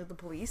confession to the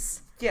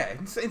police. Yeah,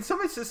 in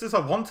some instances I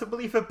want to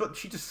believe her, but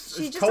she just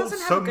told doesn't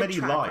have so a good many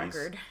track lies.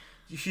 record.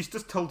 She's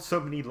just told so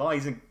many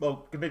lies and,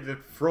 well, committed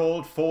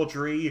fraud,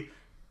 forgery,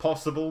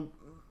 possible,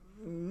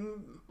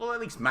 well, at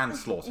least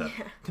manslaughter.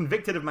 Yeah.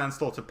 Convicted of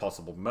manslaughter,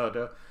 possible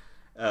murder.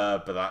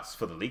 But that's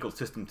for the legal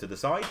system to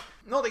decide.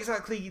 Not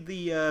exactly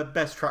the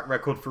best track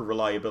record for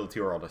reliability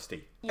or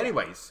honesty. Yeah.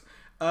 Anyways,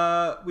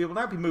 we will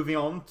now be moving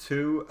on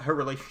to her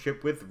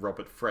relationship with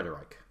Robert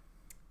Frederick.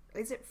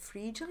 Is it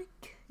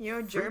Friedrich? You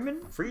know,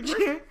 German?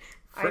 Friedrich?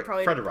 I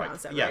probably didn't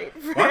pronounce that right.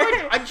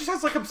 I just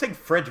sounds like I'm saying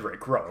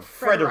Frederick, Rob.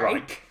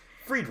 Frederick.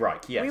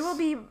 Friedrich, yes. We will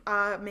be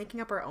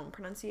making up our own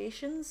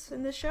pronunciations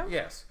in this show.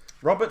 Yes.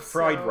 Robert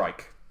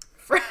Friedrich.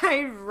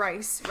 Fried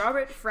Rice.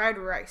 Robert Fried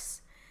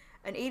Rice.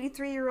 An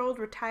 83-year-old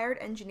retired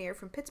engineer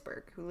from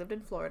Pittsburgh who lived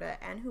in Florida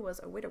and who was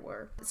a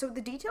widower. So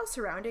the details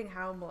surrounding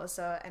how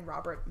Melissa and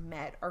Robert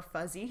met are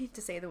fuzzy,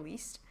 to say the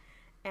least.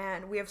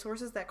 And we have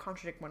sources that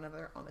contradict one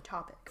another on the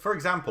topic. For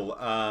example,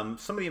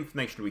 some of the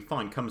information we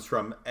find comes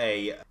from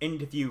a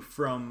interview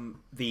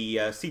from the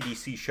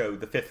CBC show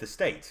The Fifth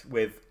Estate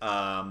with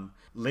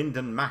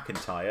Lyndon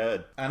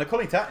McIntyre. And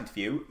according to that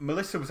interview,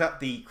 Melissa was at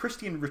the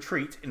Christian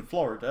retreat in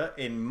Florida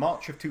in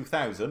March of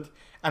 2000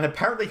 and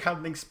apparently had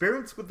an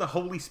experience with the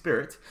Holy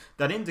Spirit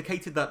that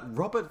indicated that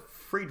Robert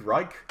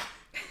Friedrich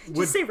would...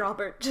 Just say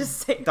Robert. Just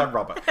say that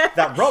Robert.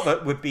 That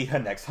Robert would be her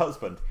next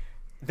husband.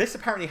 This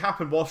apparently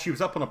happened while she was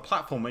up on a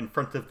platform in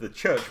front of the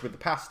church with the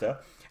pastor,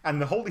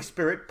 and the Holy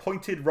Spirit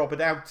pointed Robert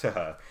out to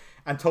her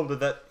and told her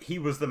that he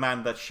was the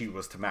man that she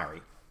was to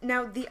marry.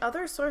 Now, the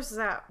other sources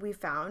that we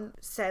found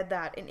said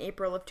that in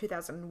April of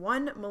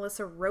 2001,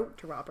 Melissa wrote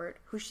to Robert,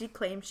 who she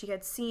claimed she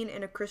had seen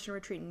in a Christian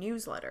retreat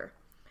newsletter.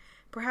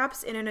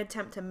 Perhaps in an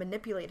attempt to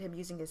manipulate him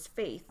using his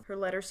faith, her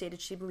letter stated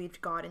she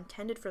believed God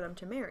intended for them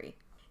to marry.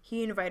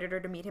 He invited her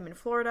to meet him in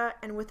Florida,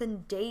 and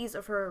within days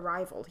of her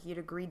arrival, he had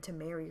agreed to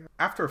marry her.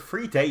 After a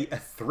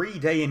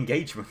 3-day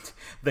engagement,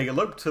 they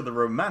eloped to the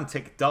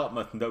romantic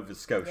Dartmouth, Nova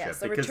Scotia. Yes,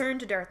 the return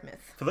to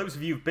Dartmouth. For those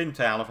of you who've been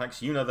to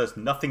Halifax, you know there's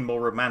nothing more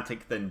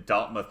romantic than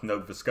Dartmouth,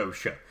 Nova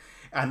Scotia.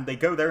 And they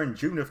go there in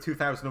June of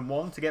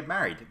 2001 to get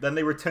married. Then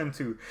they return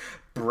to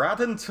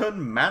Bradenton,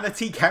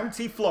 Manatee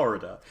County,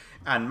 Florida,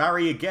 and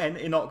marry again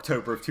in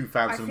October of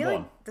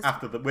 2001,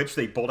 after which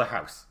they bought a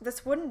house.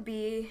 This wouldn't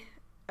be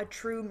a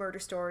true murder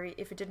story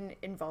if it didn't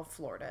involve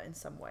Florida in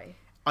some way.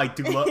 I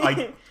do.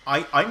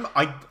 I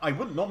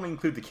wouldn't normally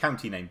include the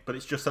county name, but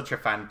it's just such a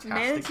fantastic.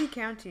 Manatee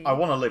County. I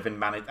want to live in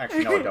Manatee.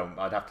 Actually, no, I don't.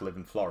 I'd have to live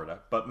in Florida.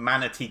 But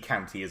Manatee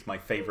County is my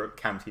favorite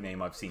county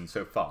name I've seen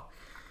so far.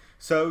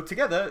 So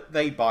together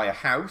they buy a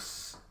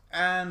house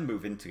and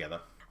move in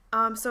together.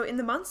 So in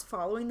the months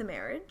following the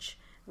marriage,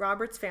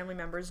 Robert's family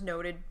members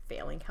noted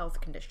failing health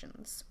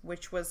conditions,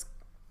 which was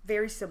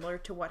very similar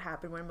to what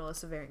happened when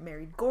Melissa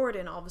married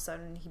Gordon. All of a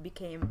sudden, he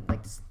became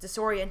like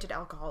disoriented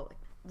alcoholic.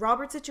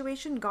 Robert's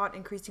situation got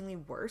increasingly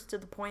worse to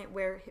the point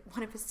where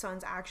one of his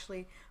sons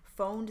actually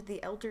phoned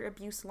the elder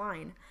abuse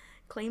line,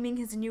 claiming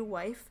his new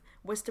wife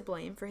was to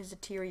blame for his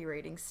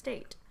deteriorating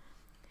state.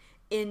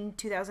 In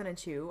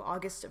 2002,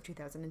 August of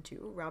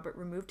 2002, Robert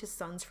removed his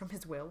sons from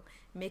his will,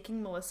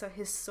 making Melissa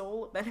his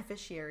sole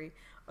beneficiary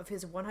of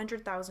his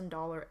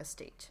 $100,000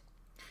 estate.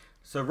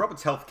 So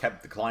Robert's health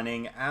kept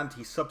declining, and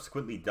he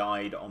subsequently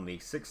died on the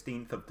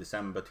 16th of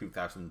December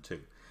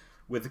 2002,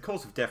 with the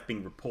cause of death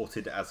being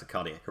reported as a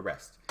cardiac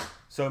arrest.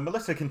 So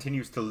Melissa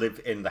continues to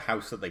live in the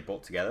house that they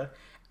bought together,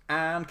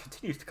 and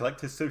continues to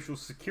collect his social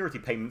security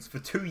payments for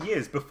 2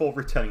 years before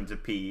returning to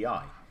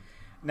PEI.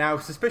 Now,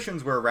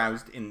 suspicions were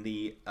aroused in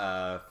the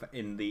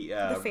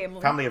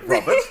family of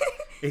Robert.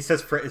 It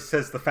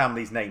says the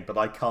family's name, but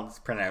I can't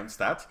pronounce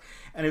that.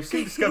 And it was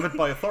soon discovered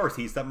by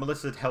authorities that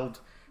Melissa had held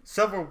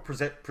several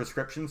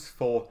prescriptions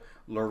for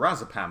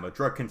lorazepam, a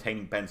drug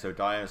containing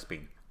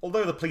benzodiazepine.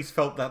 Although the police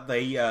felt that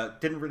they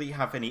didn't really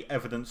have any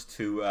evidence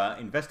to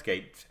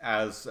investigate,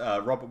 as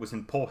Robert was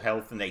in poor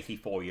health and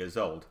 84 years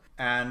old.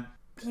 And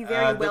he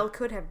very well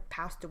could have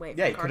passed away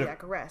from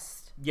cardiac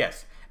arrest.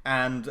 Yes.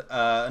 And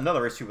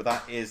another issue with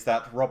that is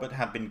that Robert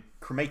had been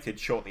cremated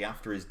shortly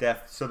after his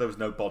death, so there was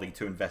no body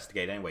to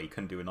investigate anyway. He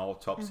couldn't do an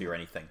autopsy or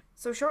anything.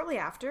 So shortly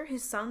after,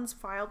 his sons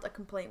filed a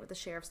complaint with the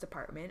sheriff's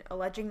department,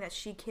 alleging that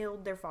she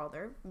killed their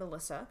father,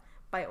 Melissa,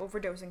 by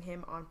overdosing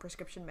him on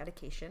prescription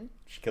medication.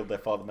 She killed their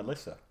father,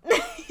 Melissa.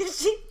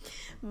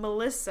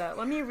 Melissa.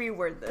 Let me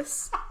reword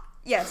this.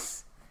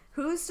 Yes.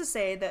 Who's to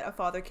say that a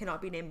father cannot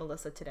be named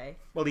Melissa today?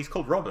 Well, he's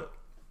called Robert.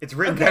 It's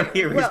written down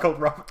here. He's called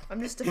Robert. I'm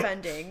just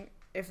defending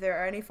if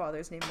there are any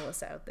fathers named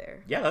Melissa out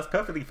there. Yeah, that's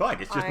perfectly fine.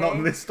 It's just not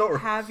in this story. I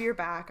have your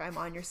back. I'm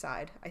on your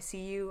side. I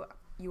see you.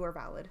 You are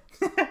valid.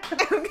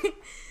 Okay.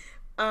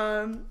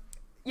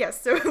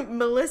 Yes, so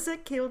Melissa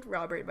killed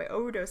Robert by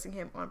overdosing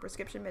him on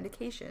prescription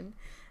medication,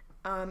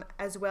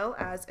 as well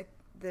as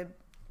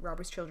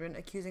Robert's children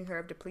accusing her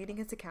of depleting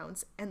his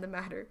accounts, and the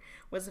matter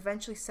was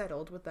eventually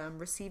settled with them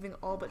receiving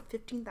all but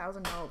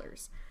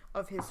 $15,000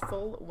 of his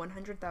full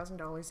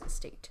 $100,000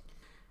 estate.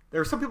 There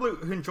are some people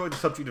who enjoy the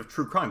subject of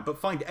true crime, but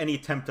find any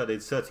attempt at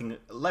inserting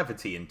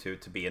levity into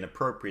it to be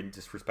inappropriate and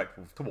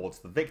disrespectful towards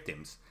the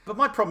victims. But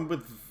my problem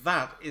with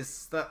that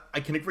is that I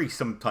can agree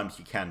sometimes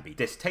you can be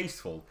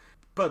distasteful,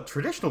 but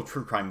traditional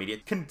true crime media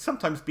can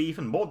sometimes be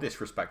even more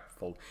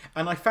disrespectful.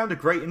 And I found a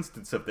great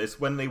instance of this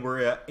when they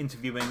were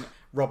interviewing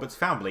Robert's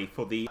family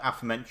for the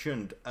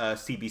aforementioned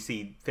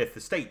CBC Fifth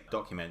Estate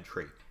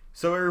documentary.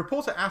 So a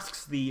reporter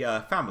asks the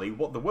family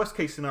what the worst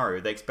case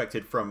scenario they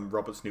expected from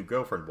Robert's new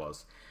girlfriend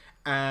was.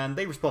 And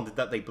they responded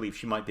that they believe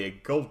she might be a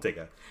gold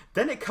digger.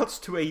 Then it cuts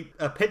to a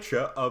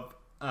picture of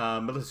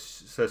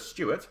Melissa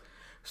Stewart,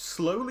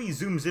 slowly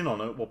zooms in on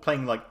her while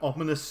playing like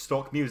ominous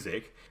stock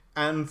music,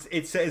 and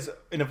it says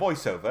in a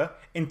voiceover,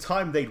 in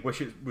time they'd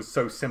wish it was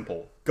so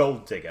simple,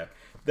 gold digger.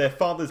 Their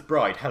father's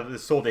bride had a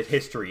sordid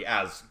history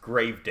as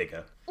grave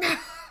digger.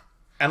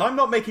 And I'm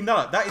not making that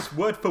up, that is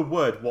word for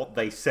word what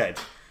they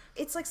said.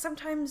 It's like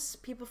sometimes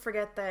people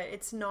forget that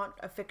it's not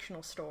a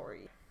fictional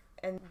story.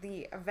 And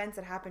the events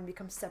that happen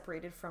become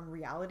separated from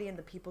reality and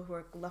the people who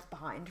are left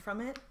behind from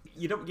it.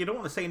 You don't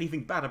want to say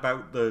anything bad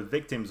about the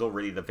victims or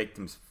really the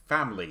victims'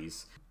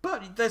 families,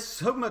 but there's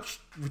so much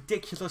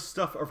ridiculous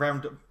stuff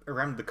around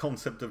the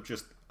concept of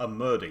just a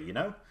murder, you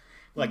know?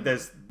 Like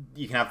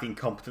you can have the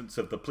incompetence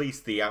of the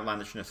police, the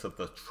outlandishness of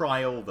the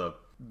trial,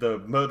 the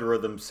murderer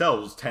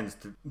themselves tends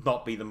to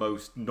not be the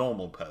most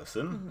normal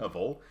person of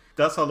all.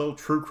 That's our little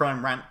true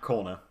crime rant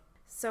corner.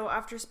 So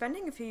after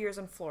spending a few years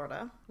in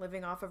Florida,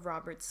 living off of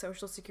Robert's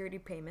Social Security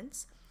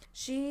payments,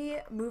 she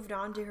moved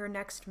on to her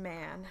next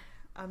man,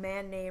 a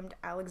man named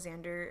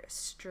Alexander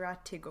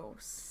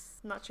Strategos.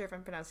 I'm not sure if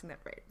I'm pronouncing that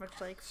right,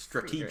 much like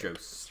Strategos.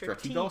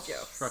 Strategos.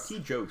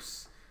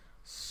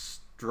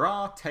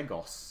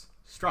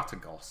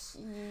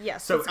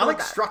 Yes. So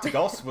Alex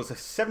Strategos was a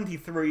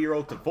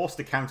 73-year-old divorced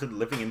accountant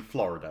living in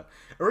Florida.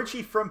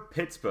 Originally from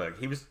Pittsburgh,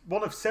 he was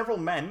one of several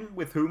men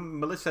with whom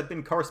Melissa had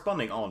been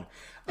corresponding on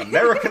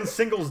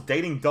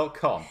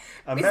AmericanSinglesDating.com.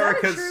 Is that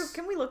a true?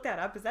 Can we look that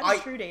up? Is that a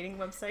true dating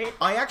website?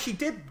 I actually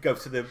did go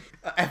to the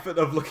effort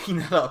of looking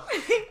that up,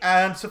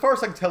 and so far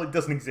as I can tell, it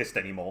doesn't exist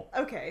anymore.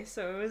 Okay,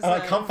 so it was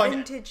a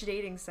vintage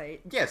dating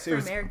site. Yes, it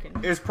was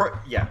American. It was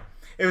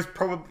It was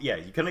probably,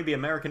 you can only be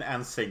American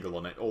and single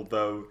on it,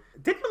 although...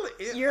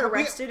 You're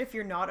arrested if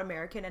you're not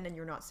American and then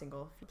you're not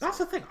single. That's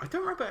the thing. I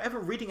don't remember ever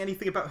reading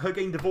anything about her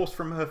getting divorced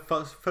from her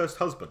first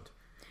husband.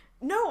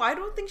 No, I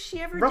don't think she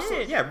ever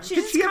did. Yeah, she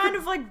just kind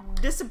of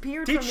like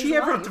disappeared from his life. Did she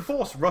ever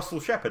divorce Russell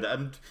Shepard?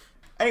 And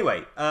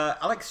anyway,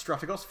 Alex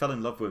Strategos fell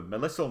in love with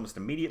Melissa almost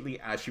immediately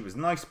as she was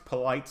nice,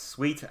 polite,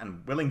 sweet,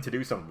 and willing to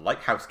do some light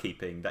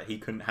housekeeping that he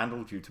couldn't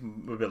handle due to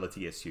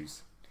mobility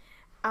issues.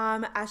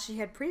 As she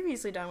had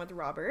previously done with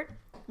Robert,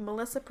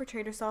 Melissa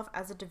portrayed herself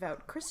as a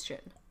devout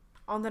Christian.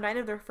 On the night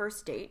of their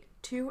first date,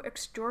 two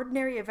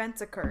extraordinary events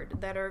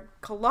occurred that are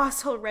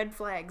colossal red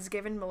flags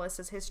given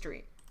Melissa's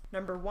history.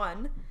 Number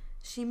one,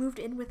 she moved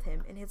in with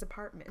him in his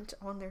apartment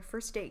on their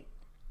first date,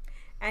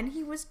 and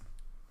he was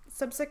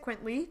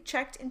subsequently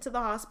checked into the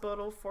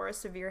hospital for a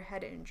severe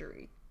head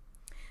injury.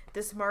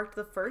 This marked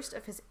the first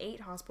of his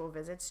 8 hospital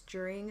visits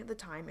during the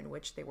time in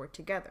which they were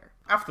together.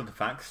 After the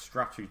fact,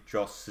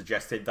 Strategos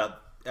suggested that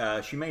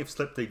she may have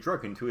slipped a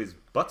drug into his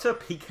butter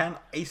pecan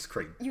ice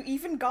cream. You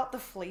even got the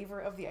flavor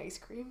of the ice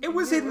cream? It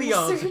was in the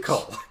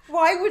article.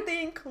 Why would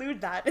they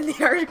include that in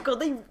the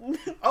article?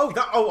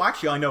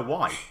 Actually, I know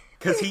why.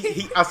 Because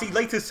he, as he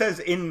later says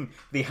in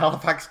the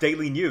Halifax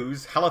Daily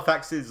News,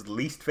 Halifax's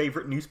least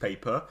favourite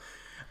newspaper,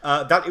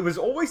 that it was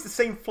always the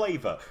same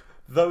flavour,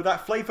 though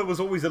that flavour was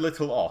always a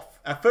little off.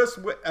 At first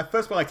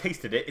when I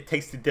tasted it, it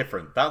tasted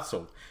different, that's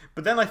all.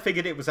 But then I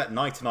figured it was at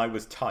night and I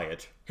was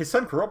tired. His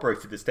son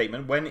corroborated the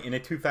statement when, in a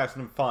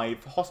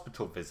 2005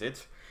 hospital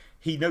visit,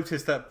 he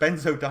noticed that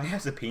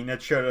benzodiazepine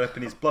had showed up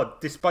in his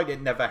blood, despite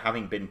it never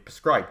having been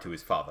prescribed to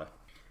his father.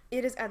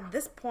 It is at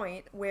this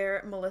point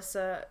where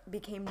Melissa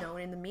became known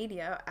in the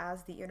media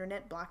as the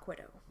Internet Black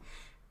Widow.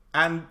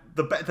 And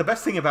the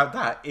best thing about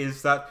that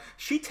is that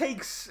she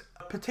takes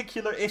a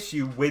particular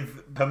issue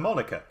with her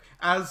moniker.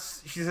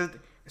 As she said,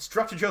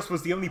 Strategos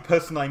was the only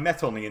person I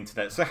met on the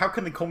internet, so how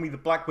can they call me the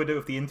Black Widow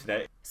of the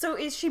internet? So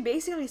is she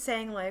basically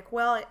saying, like,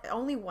 well,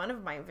 only one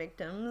of my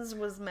victims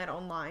was met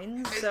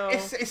online, so...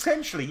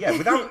 Essentially, yeah.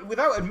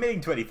 Without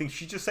admitting to anything,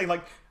 she's just saying,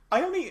 like,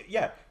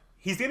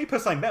 he's the only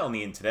person I met on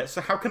the internet,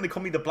 so how can they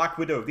call me the Black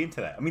Widow of the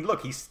internet? I mean,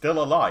 look, he's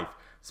still alive.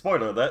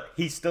 Spoiler alert,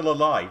 he's still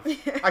alive.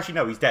 Actually,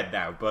 no, he's dead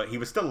now, but he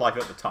was still alive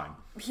at the time.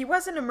 He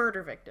wasn't a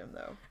murder victim,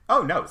 though.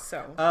 Oh, no.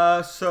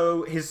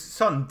 So his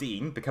son,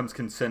 Dean, becomes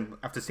concerned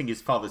after seeing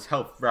his father's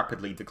health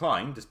rapidly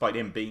decline, despite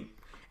him being,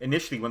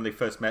 initially when they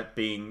first met,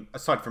 being,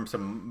 aside from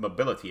some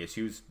mobility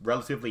issues,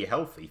 relatively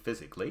healthy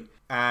physically.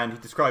 And he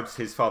describes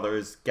his father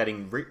as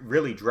getting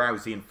really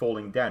drowsy and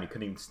falling down. He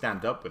couldn't even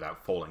stand up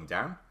without falling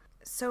down.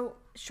 So,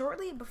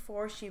 shortly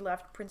before she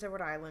left Prince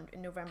Edward Island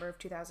in November of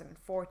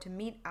 2004 to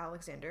meet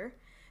Alexander,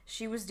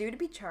 she was due to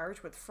be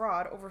charged with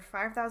fraud over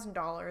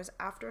 $5,000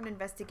 after an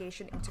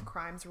investigation into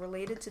crimes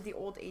related to the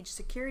Old Age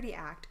Security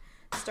Act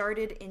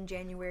started in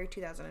January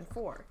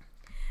 2004.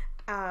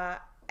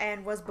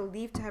 and was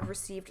believed to have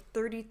received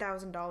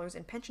 $30,000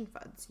 in pension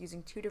funds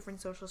using 2 different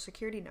social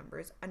security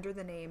numbers under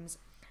the names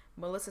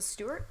Melissa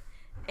Stewart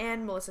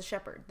and Melissa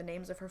Shepard, the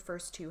names of her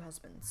first 2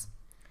 husbands.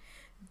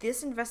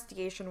 This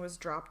investigation was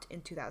dropped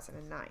in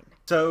 2009.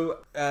 So,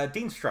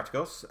 Dean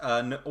Strategos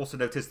also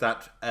noticed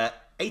that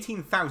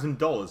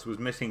 $18,000 was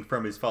missing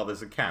from his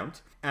father's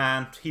account,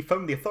 and he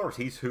phoned the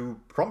authorities, who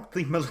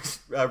promptly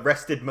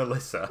arrested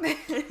Melissa.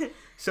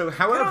 So,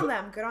 however,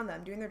 Good on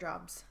them, doing their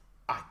jobs.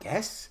 I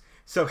guess.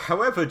 So,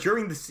 however,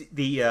 during the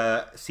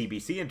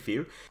CBC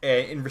interview,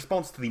 in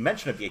response to the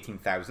mention of the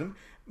 $18,000,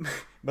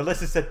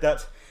 Melissa said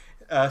that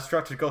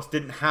Strategos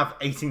didn't have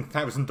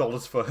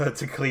 $18,000 for her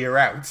to clear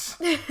out.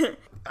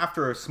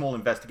 After a small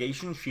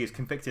investigation, she is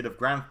convicted of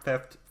grand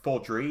theft,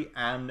 forgery,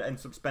 and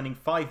ends up spending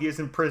 5 years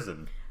in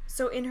prison.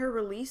 So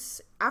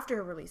after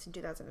her release in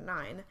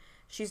 2009,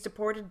 she's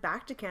deported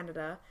back to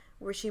Canada,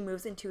 where she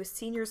moves into a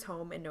senior's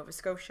home in Nova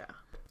Scotia.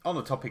 On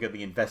the topic of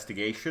the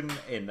investigation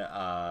in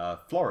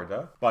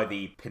Florida by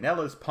the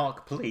Pinellas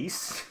Park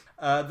Police,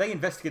 they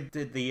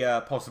investigated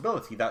the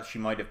possibility that she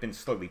might have been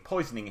slowly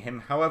poisoning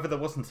him. However, there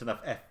wasn't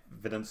enough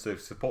evidence to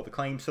support the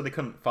claim, so they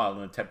couldn't file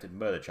an attempted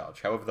murder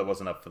charge. However, there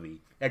was enough for the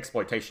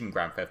exploitation,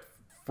 grand theft,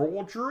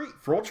 forgery.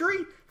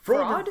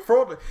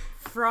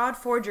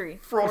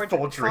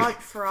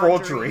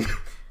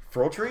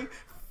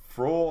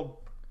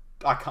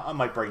 I can't.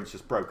 My brain's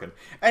just broken.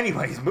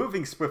 Anyways,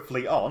 moving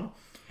swiftly on.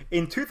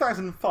 In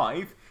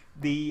 2005,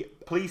 the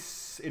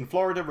police in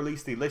Florida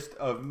released the list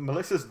of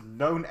Melissa's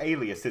known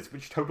aliases,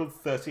 which totaled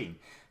 13.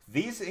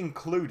 These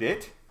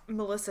included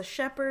Melissa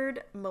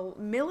Shepard,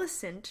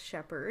 Millicent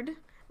Shepard,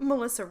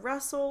 Melissa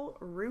Russell,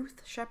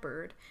 Ruth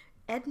Shepard,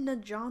 Edna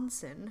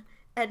Johnson,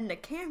 Edna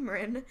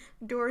Cameron,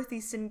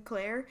 Dorothy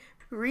Sinclair,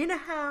 Rena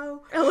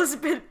Howe,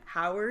 Elizabeth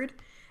Howard,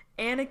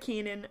 Anna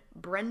Keenan,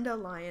 Brenda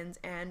Lyons,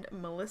 and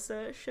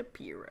Melissa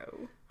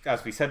Shapiro.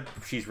 As we said,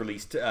 she's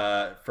released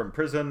from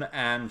prison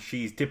and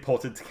she's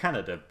deported to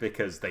Canada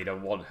because they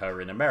don't want her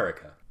in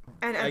America.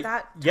 And at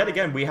that time, yet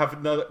again, we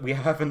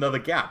have another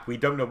gap. We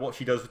don't know what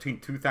she does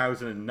between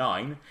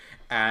 2009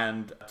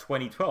 and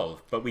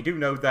 2012, but we do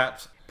know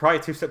that prior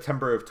to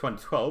September of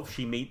 2012,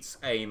 she meets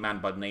a man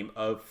by the name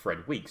of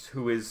Fred Weeks,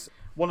 who is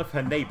one of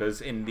her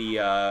neighbors in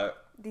the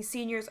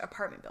senior's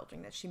apartment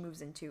building that she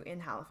moves into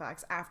in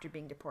Halifax after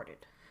being deported.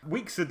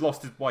 Weeks had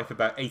lost his wife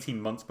about 18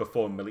 months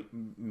before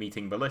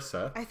meeting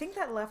Melissa. I think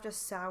that left a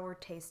sour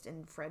taste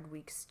in Fred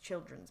Weeks'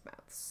 children's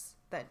mouths.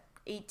 That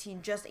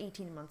 18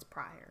 months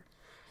prior,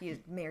 he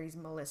marries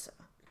Melissa.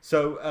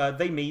 So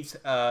they meet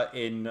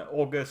in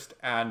August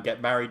and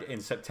get married in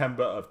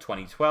September of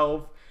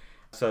 2012.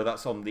 So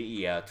that's on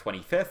the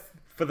 25th.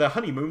 For their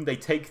honeymoon, they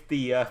take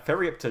the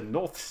ferry up to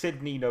North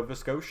Sydney, Nova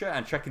Scotia,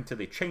 and check into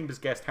the Chambers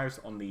Guest House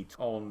on the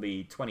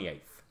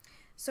 28th.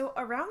 So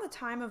around the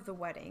time of the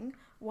wedding,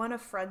 one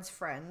of Fred's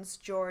friends,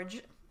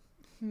 George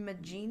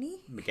Maganey?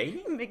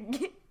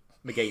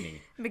 Maganey.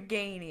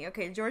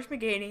 Okay, George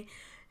Maganey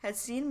had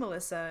seen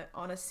Melissa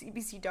on a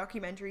CBC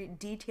documentary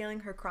detailing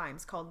her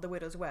crimes called The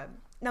Widow's Web.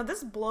 Now,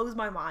 this blows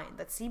my mind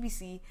that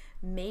CBC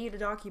made a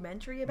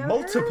documentary about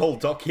multiple her.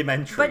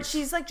 documentaries. But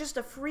she's, like, just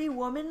a free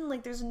woman.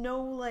 Like, there's no,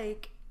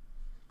 like...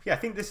 Yeah, I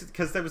think this is...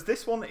 Because there was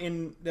this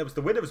one there was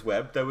The Widow's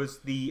Web, there was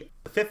the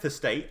Fifth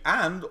Estate,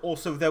 and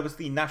also there was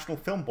the National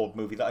Film Board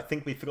movie that I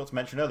think we forgot to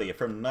mention earlier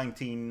from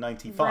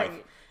 1995.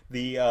 Right.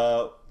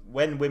 The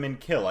When Women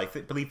Kill. I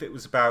believe it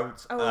was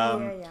about...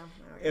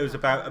 It was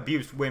about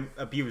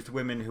abused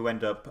women who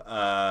end up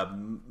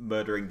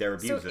murdering their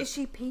abusers. So is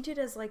she painted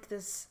as like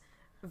this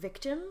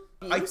victim?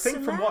 I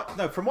think from what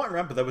I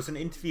remember, there was an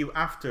interview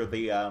after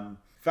the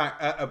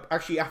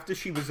actually after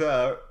she was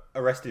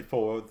arrested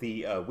for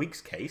the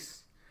Weeks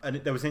case, and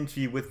there was an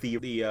interview with the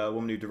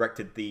woman who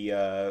directed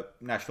the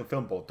National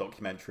Film Board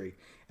documentary,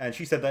 and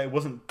she said that it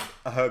wasn't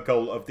her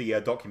goal of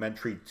the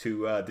documentary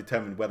to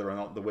determine whether or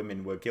not the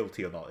women were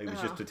guilty or not. It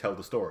was just to tell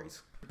the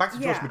stories. Back to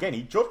George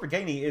Maganey. George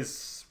Maganey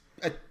is...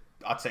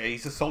 I'd say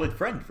he's a solid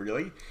friend,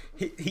 really.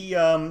 He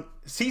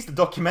sees the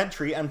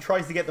documentary and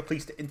tries to get the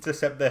police to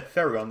intercept their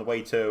ferry on the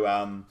way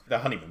to their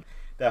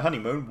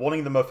honeymoon,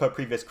 warning them of her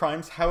previous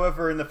crimes.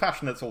 However, in the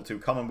fashion that's all too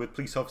common with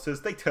police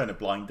officers, they turn a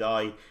blind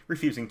eye,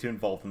 refusing to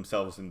involve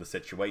themselves in the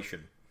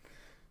situation.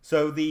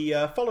 So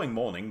the following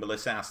morning,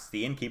 Melissa asks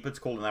the innkeeper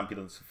to call an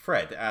ambulance for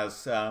Fred,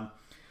 as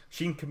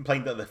she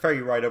complained that the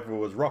ferry ride over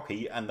was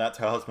rocky and that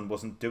her husband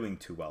wasn't doing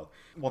too well.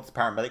 Once the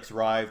paramedics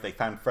arrived, they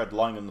found Fred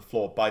lying on the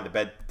floor by the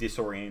bed,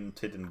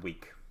 disoriented and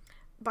weak.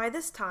 By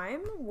this time,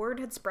 word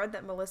had spread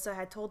that Melissa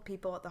had told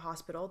people at the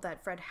hospital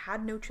that Fred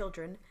had no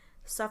children,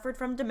 suffered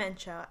from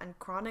dementia and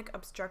chronic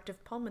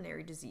obstructive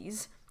pulmonary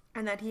disease,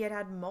 and that he had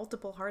had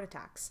multiple heart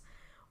attacks.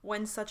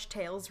 When such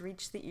tales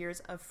reached the ears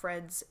of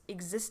Fred's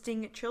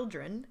existing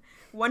children,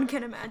 one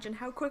can imagine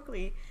how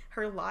quickly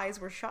her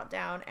lies were shot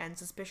down and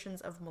suspicions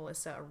of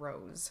Melissa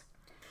arose.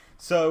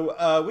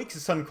 So,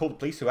 Weeks' son called the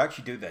police, who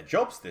actually do their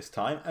jobs this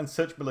time, and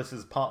searched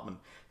Melissa's apartment,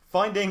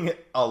 finding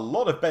a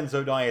lot of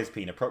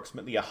benzodiazepine,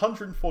 approximately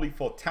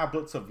 144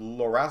 tablets of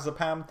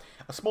lorazepam,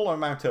 a smaller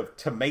amount of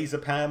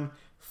temazepam,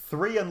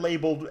 3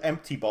 unlabeled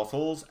empty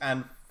bottles,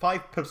 and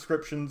 5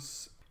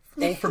 prescriptions,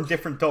 all from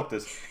different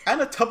doctors,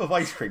 and a tub of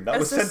ice cream that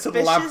was sent to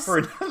the lab for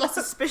a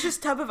suspicious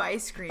tub of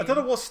ice cream. I don't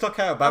know what stuck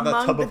out about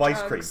that tub of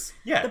ice cream.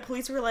 Yeah, the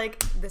police were like,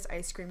 "This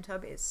ice cream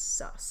tub is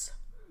sus,"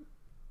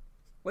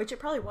 which it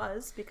probably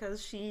was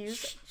because she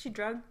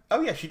drugged.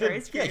 Oh yeah, she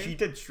did. Yeah, she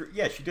did.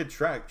 Yeah, she did. She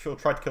tried to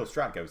kill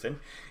Strategos in.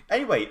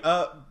 Anyway,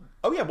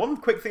 oh yeah, one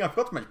quick thing I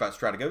forgot to mention about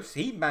Strategos.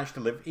 He managed to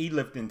live. He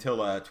lived until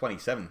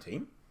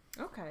 2017.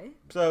 Okay.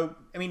 So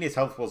I mean, his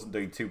health wasn't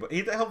doing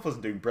his health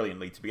wasn't doing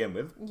brilliantly to begin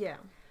with. Yeah.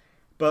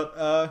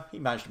 But he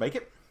managed to make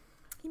it.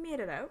 He made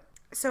it out.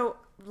 So,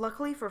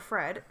 luckily for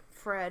Fred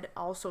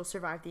also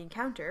survived the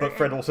encounter. But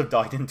Fred also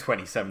died in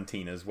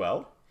 2017 as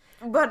well.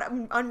 But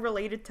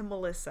unrelated to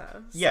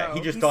Melissa. Yeah, so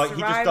he just died.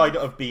 He just died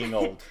of being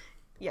old.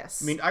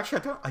 Yes. I mean,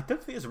 actually, I don't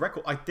think there's a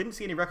record. I didn't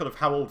see any record of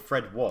how old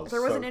Fred was.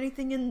 There wasn't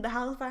anything in the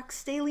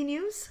Halifax Daily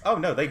News? Oh,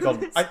 no, they've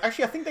gone... I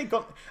think they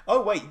got...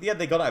 Oh, wait, yeah,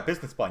 they got out of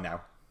business by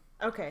now.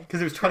 Okay.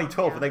 Because it was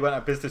 2012 and they went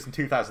out of business in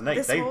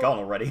 2008. They've gone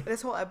already.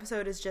 This whole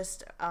episode is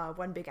just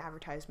one big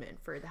advertisement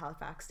for the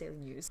Halifax Daily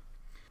News.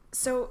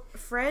 So,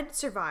 Fred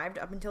survived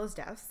up until his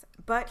death,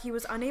 but he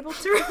was unable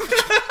to...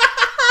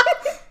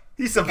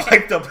 He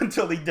survived up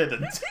until he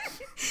didn't.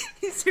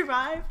 He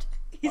survived.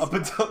 Up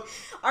until...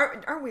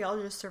 Aren't we all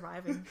just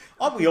surviving?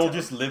 Aren't we all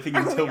just living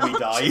until we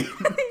die?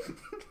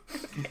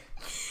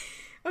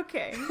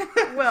 Okay,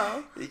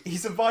 well... He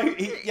survived...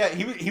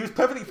 He was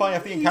perfectly fine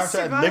after the encounter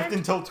and lived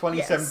until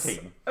 2017.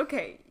 Yes.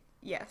 Okay,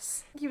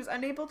 yes. He was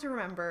unable to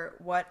remember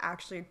what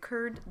actually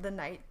occurred the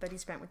night that he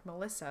spent with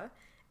Melissa,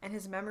 and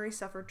his memory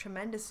suffered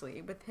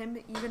tremendously, with him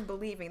even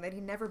believing that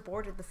he never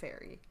boarded the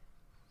ferry.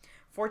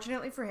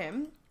 Fortunately for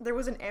him, there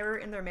was an error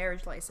in their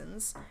marriage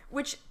license,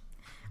 which...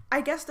 I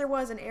guess there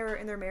was an error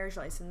in their marriage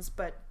license,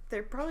 but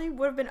there probably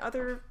would have been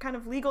other kind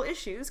of legal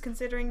issues,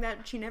 considering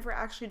that she never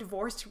actually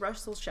divorced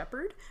Russell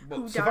Shepard,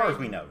 who died. So far as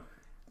we know.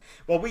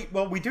 Well,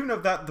 we do know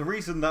that the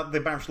reason that the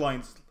marriage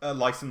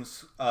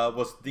license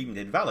was deemed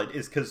invalid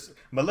is because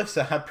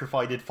Melissa had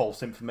provided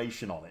false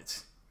information on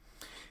it.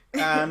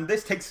 And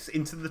this takes us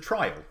into the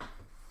trial.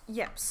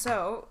 Yep,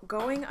 so,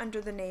 going under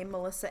the name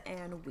Melissa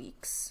Ann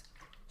Weeks...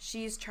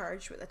 She's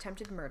charged with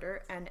attempted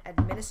murder and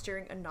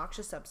administering a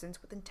noxious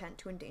substance with intent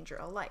to endanger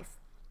a life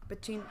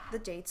between the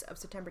dates of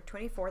September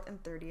 24th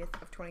and 30th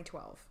of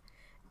 2012.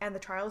 And the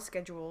trial is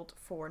scheduled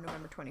for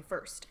November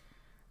 21st.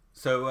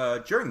 So,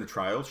 during the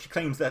trial, she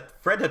claims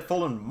that Fred had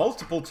fallen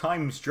multiple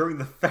times during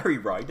the ferry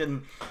ride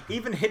and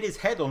even hit his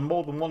head on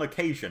more than one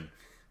occasion.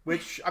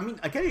 Which, I mean,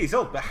 I get he's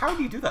old, but how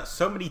do you do that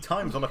so many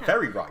times on a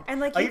ferry ride? And,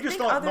 like, you just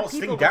think other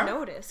people would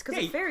notice,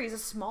 because a ferry is a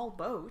small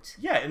boat.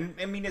 Yeah, and,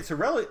 I mean, it's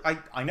a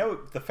I know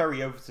the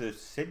ferry over to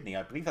Sydney,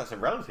 I believe that's a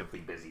relatively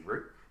busy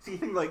route. So you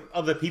think, like,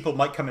 other people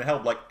might come and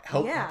help.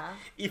 Yeah.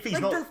 If he's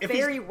like, not... the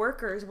ferry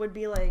workers would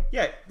be like...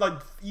 Yeah, like,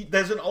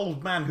 there's an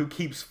old man who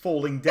keeps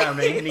falling down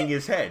and hitting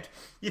his head.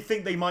 You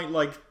think they might,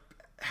 like...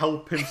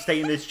 help him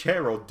stay in his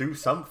chair or do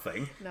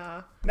something.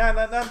 Nah. No,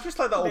 just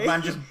like that old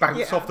man just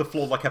bounce off the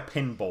floor like a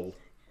pinball.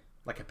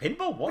 Like a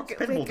pinball? What's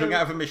pinball doing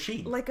out of a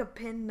machine? Like a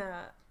pin.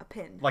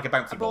 Like a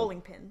bouncy ball. Bowling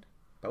pin.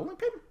 Bowling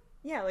pin?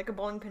 Yeah, like a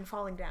bowling pin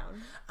falling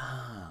down.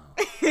 Oh.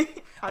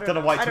 I don't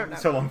know why it took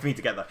so long for me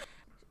to get that.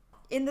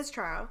 In this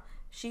trial,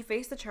 she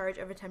faced the charge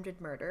of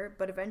attempted murder,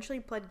 but eventually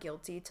pled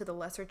guilty to the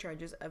lesser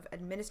charges of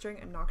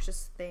administering a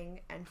noxious thing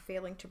and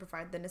failing to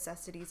provide the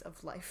necessities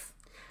of life.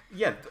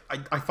 Yeah,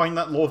 I find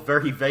that law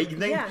very vague.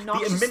 Yeah,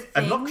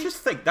 a noxious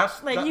thing.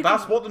 That's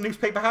what the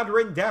newspaper had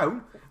written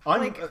down.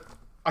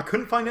 I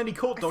couldn't find any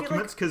court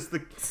documents because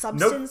the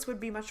substance would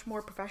be much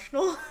more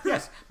professional.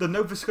 Yes, the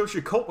Nova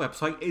Scotia court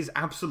website is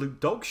absolute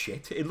dog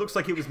shit. It looks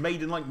like it was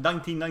made in like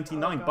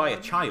 1999 by a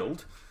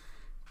child.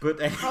 But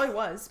probably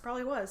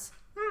was.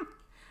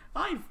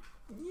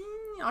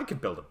 I could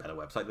build a better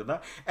website than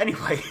that.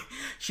 Anyway,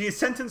 she is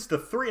sentenced to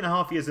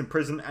 3.5 years in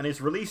prison and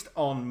is released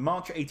on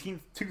March 18th,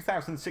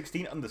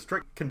 2016 under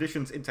strict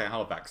conditions into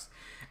Halifax.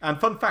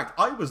 And fun fact,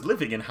 I was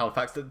living in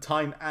Halifax at the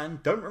time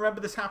and don't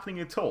remember this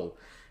happening at all.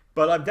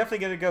 But I'm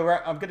definitely going to go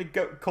out. I'm going to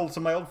go call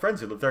some of my old friends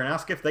who live there and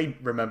ask if they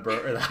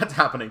remember that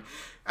happening.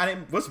 And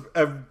it was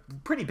a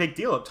pretty big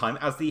deal at the time,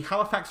 as the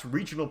Halifax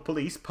Regional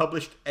Police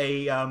published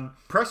a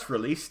press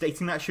release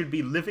stating that she would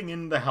be living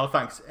in the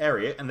Halifax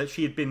area and that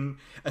she had been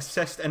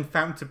assessed and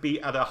found to be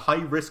at a high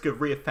risk of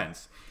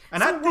reoffence.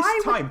 And so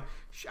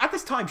at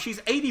this time,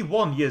 she's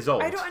 81 years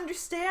old. I don't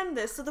understand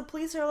this. So the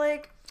police are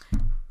like,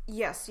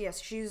 yes,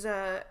 she's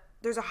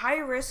there's a high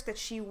risk that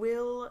she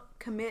will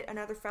commit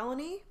another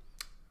felony.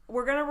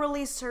 We're going to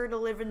release her to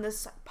live in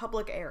this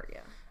public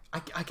area.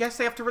 I guess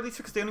they have to release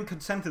her because they only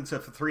could sentence her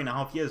for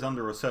 3.5 years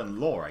under a certain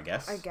law, I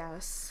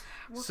guess.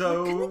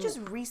 So... Can they just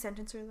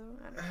re-sentence her, though?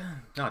 I don't know.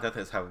 No, I don't think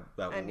that's how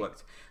that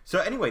worked. So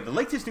anyway, the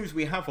latest news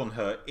we have on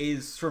her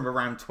is from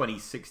around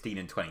 2016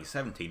 and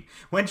 2017,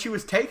 when she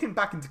was taken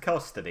back into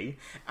custody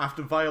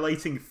after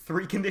violating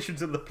 3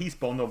 conditions of the peace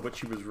bond on which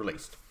she was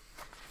released.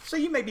 So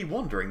you may be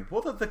wondering,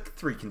 what are the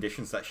 3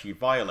 conditions that she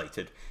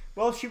violated?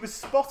 Well, she was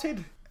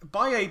spotted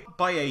by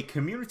a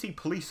community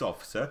police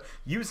officer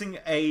using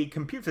a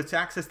computer to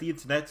access the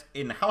internet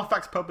in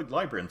Halifax Public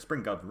Library on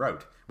Spring Garden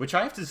Road, which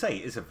I have to say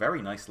is a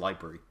very nice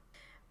library.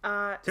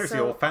 Seriously,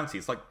 all fancy.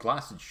 It's like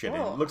glass and shit.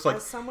 Well, it looks like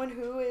as someone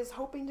who is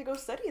hoping to go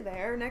study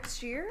there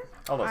next year,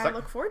 Hold on a I sec.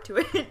 look forward to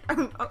it.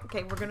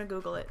 Okay, we're gonna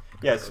Google it.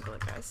 Yes. Google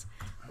it, guys.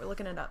 We're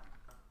looking it up.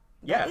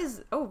 Yeah.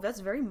 That's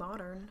very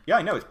modern. Yeah,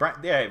 I know. It's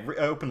it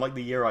opened like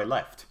the year I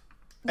left.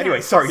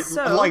 Anyway, sorry.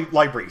 So,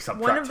 Library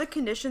subtract. One of the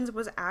conditions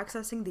was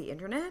accessing the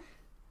internet.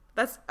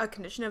 That's a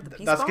condition of the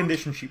peace That's bond?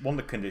 one of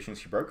the conditions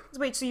she broke.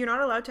 Wait, so you're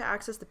not allowed to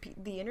access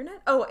the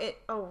internet?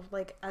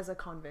 Like as a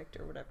convict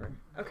or whatever.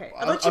 Okay.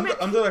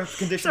 Under the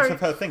conditions of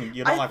her thing,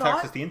 you're not allowed to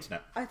access the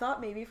internet. I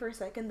thought maybe for a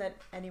second that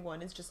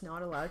anyone is just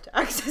not allowed to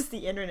access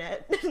the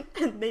internet,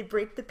 and they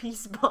break the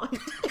peace bond.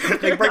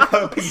 They break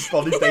her peace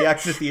bond if they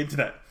access the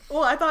internet.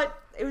 Well, I thought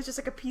it was just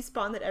like a peace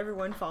bond that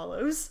everyone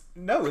follows.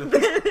 No,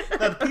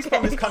 the peace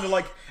bond is kind of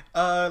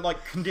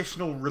like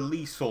conditional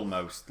release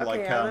almost. Okay, like,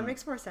 yeah, that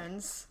makes more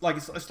sense. Like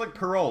it's like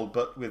parole,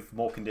 but with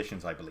more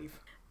conditions, I believe.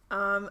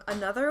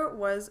 Another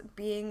was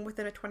being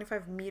within a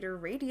 25-meter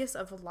radius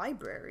of a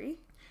library.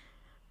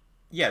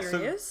 Yeah,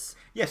 Curious?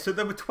 so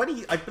there were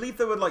 20, I believe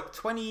there were like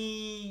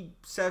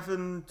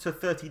 27 to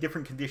 30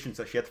 different conditions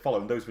that she had to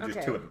follow, and those were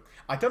just two of them.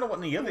 I don't know what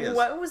any others.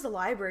 What was the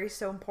library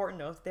so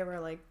important of? They were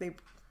like, they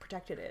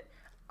protected it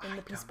in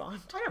the peace bond.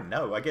 I don't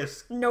know, I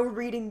guess. No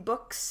reading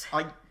books.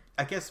 I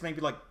guess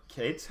maybe like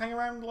kids hang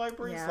around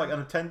libraries, Yeah. like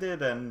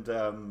unattended, and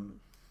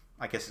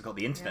I guess it's got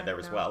the internet there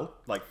as well.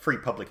 Like free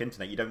public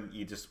internet,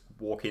 you just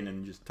walk in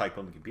and just type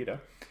on the computer.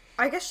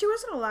 I guess she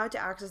wasn't allowed to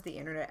access the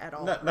internet at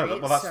all. No, right?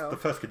 well that's the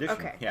first condition.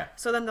 Okay. Yeah.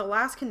 So then the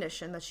last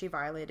condition that she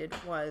violated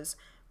was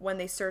when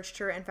they searched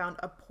her and found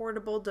a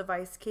portable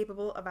device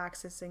capable of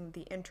accessing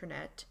the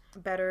internet,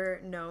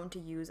 better known to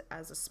use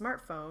as a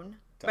smartphone.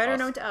 Better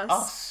known to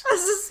us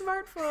as a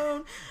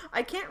smartphone.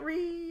 I can't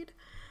read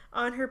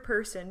on her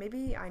person.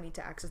 Maybe I need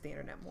to access the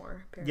internet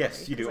more.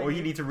 Yes, you do. Or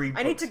you need to read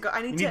books. I need to go.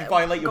 I need to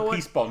violate your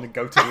peace bond and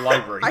go to the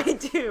library. I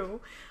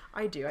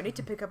do. I need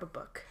to pick up a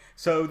book.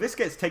 So this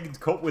gets taken to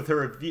court with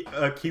her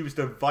accused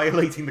of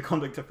violating the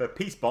conduct of her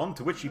peace bond,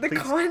 to which she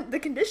pleads... The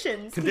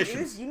conditions.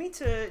 Conditions. You need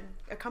to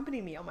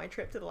accompany me on my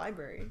trip to the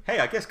library. Hey,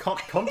 I guess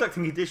conduct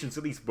and conditions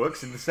at least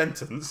works in the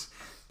sentence.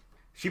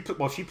 She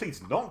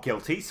pleads not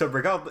guilty, so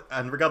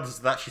regardless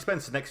of that, she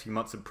spends the next few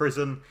months in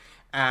prison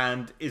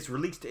and is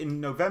released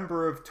in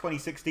November of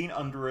 2016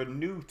 under a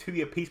new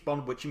 2-year peace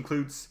bond, which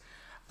includes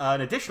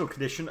an additional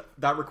condition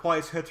that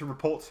requires her to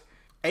report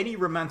any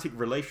romantic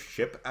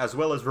relationship, as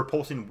well as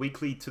reporting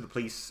weekly to the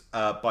police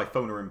by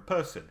phone or in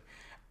person.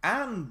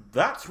 And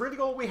that's really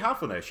all we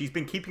have on her. She's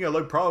been keeping a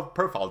low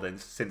profile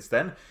since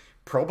then,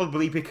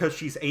 probably because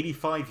she's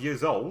 85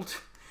 years old.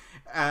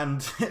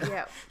 And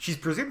she's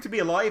presumed to be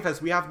alive,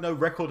 as we have no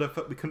record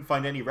we couldn't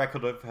find any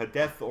record of her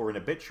death or an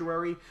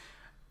obituary.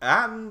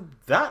 And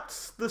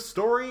that's the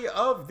story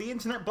of the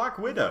Internet Black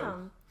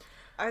Widow.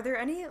 Are there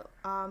any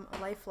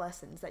life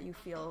lessons that you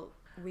feel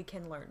we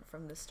can learn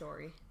from this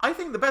story? I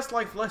think the best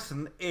life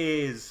lesson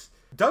is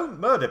don't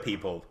murder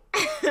people.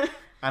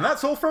 And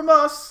that's all from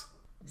us.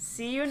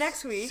 See you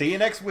next week. See you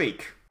next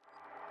week.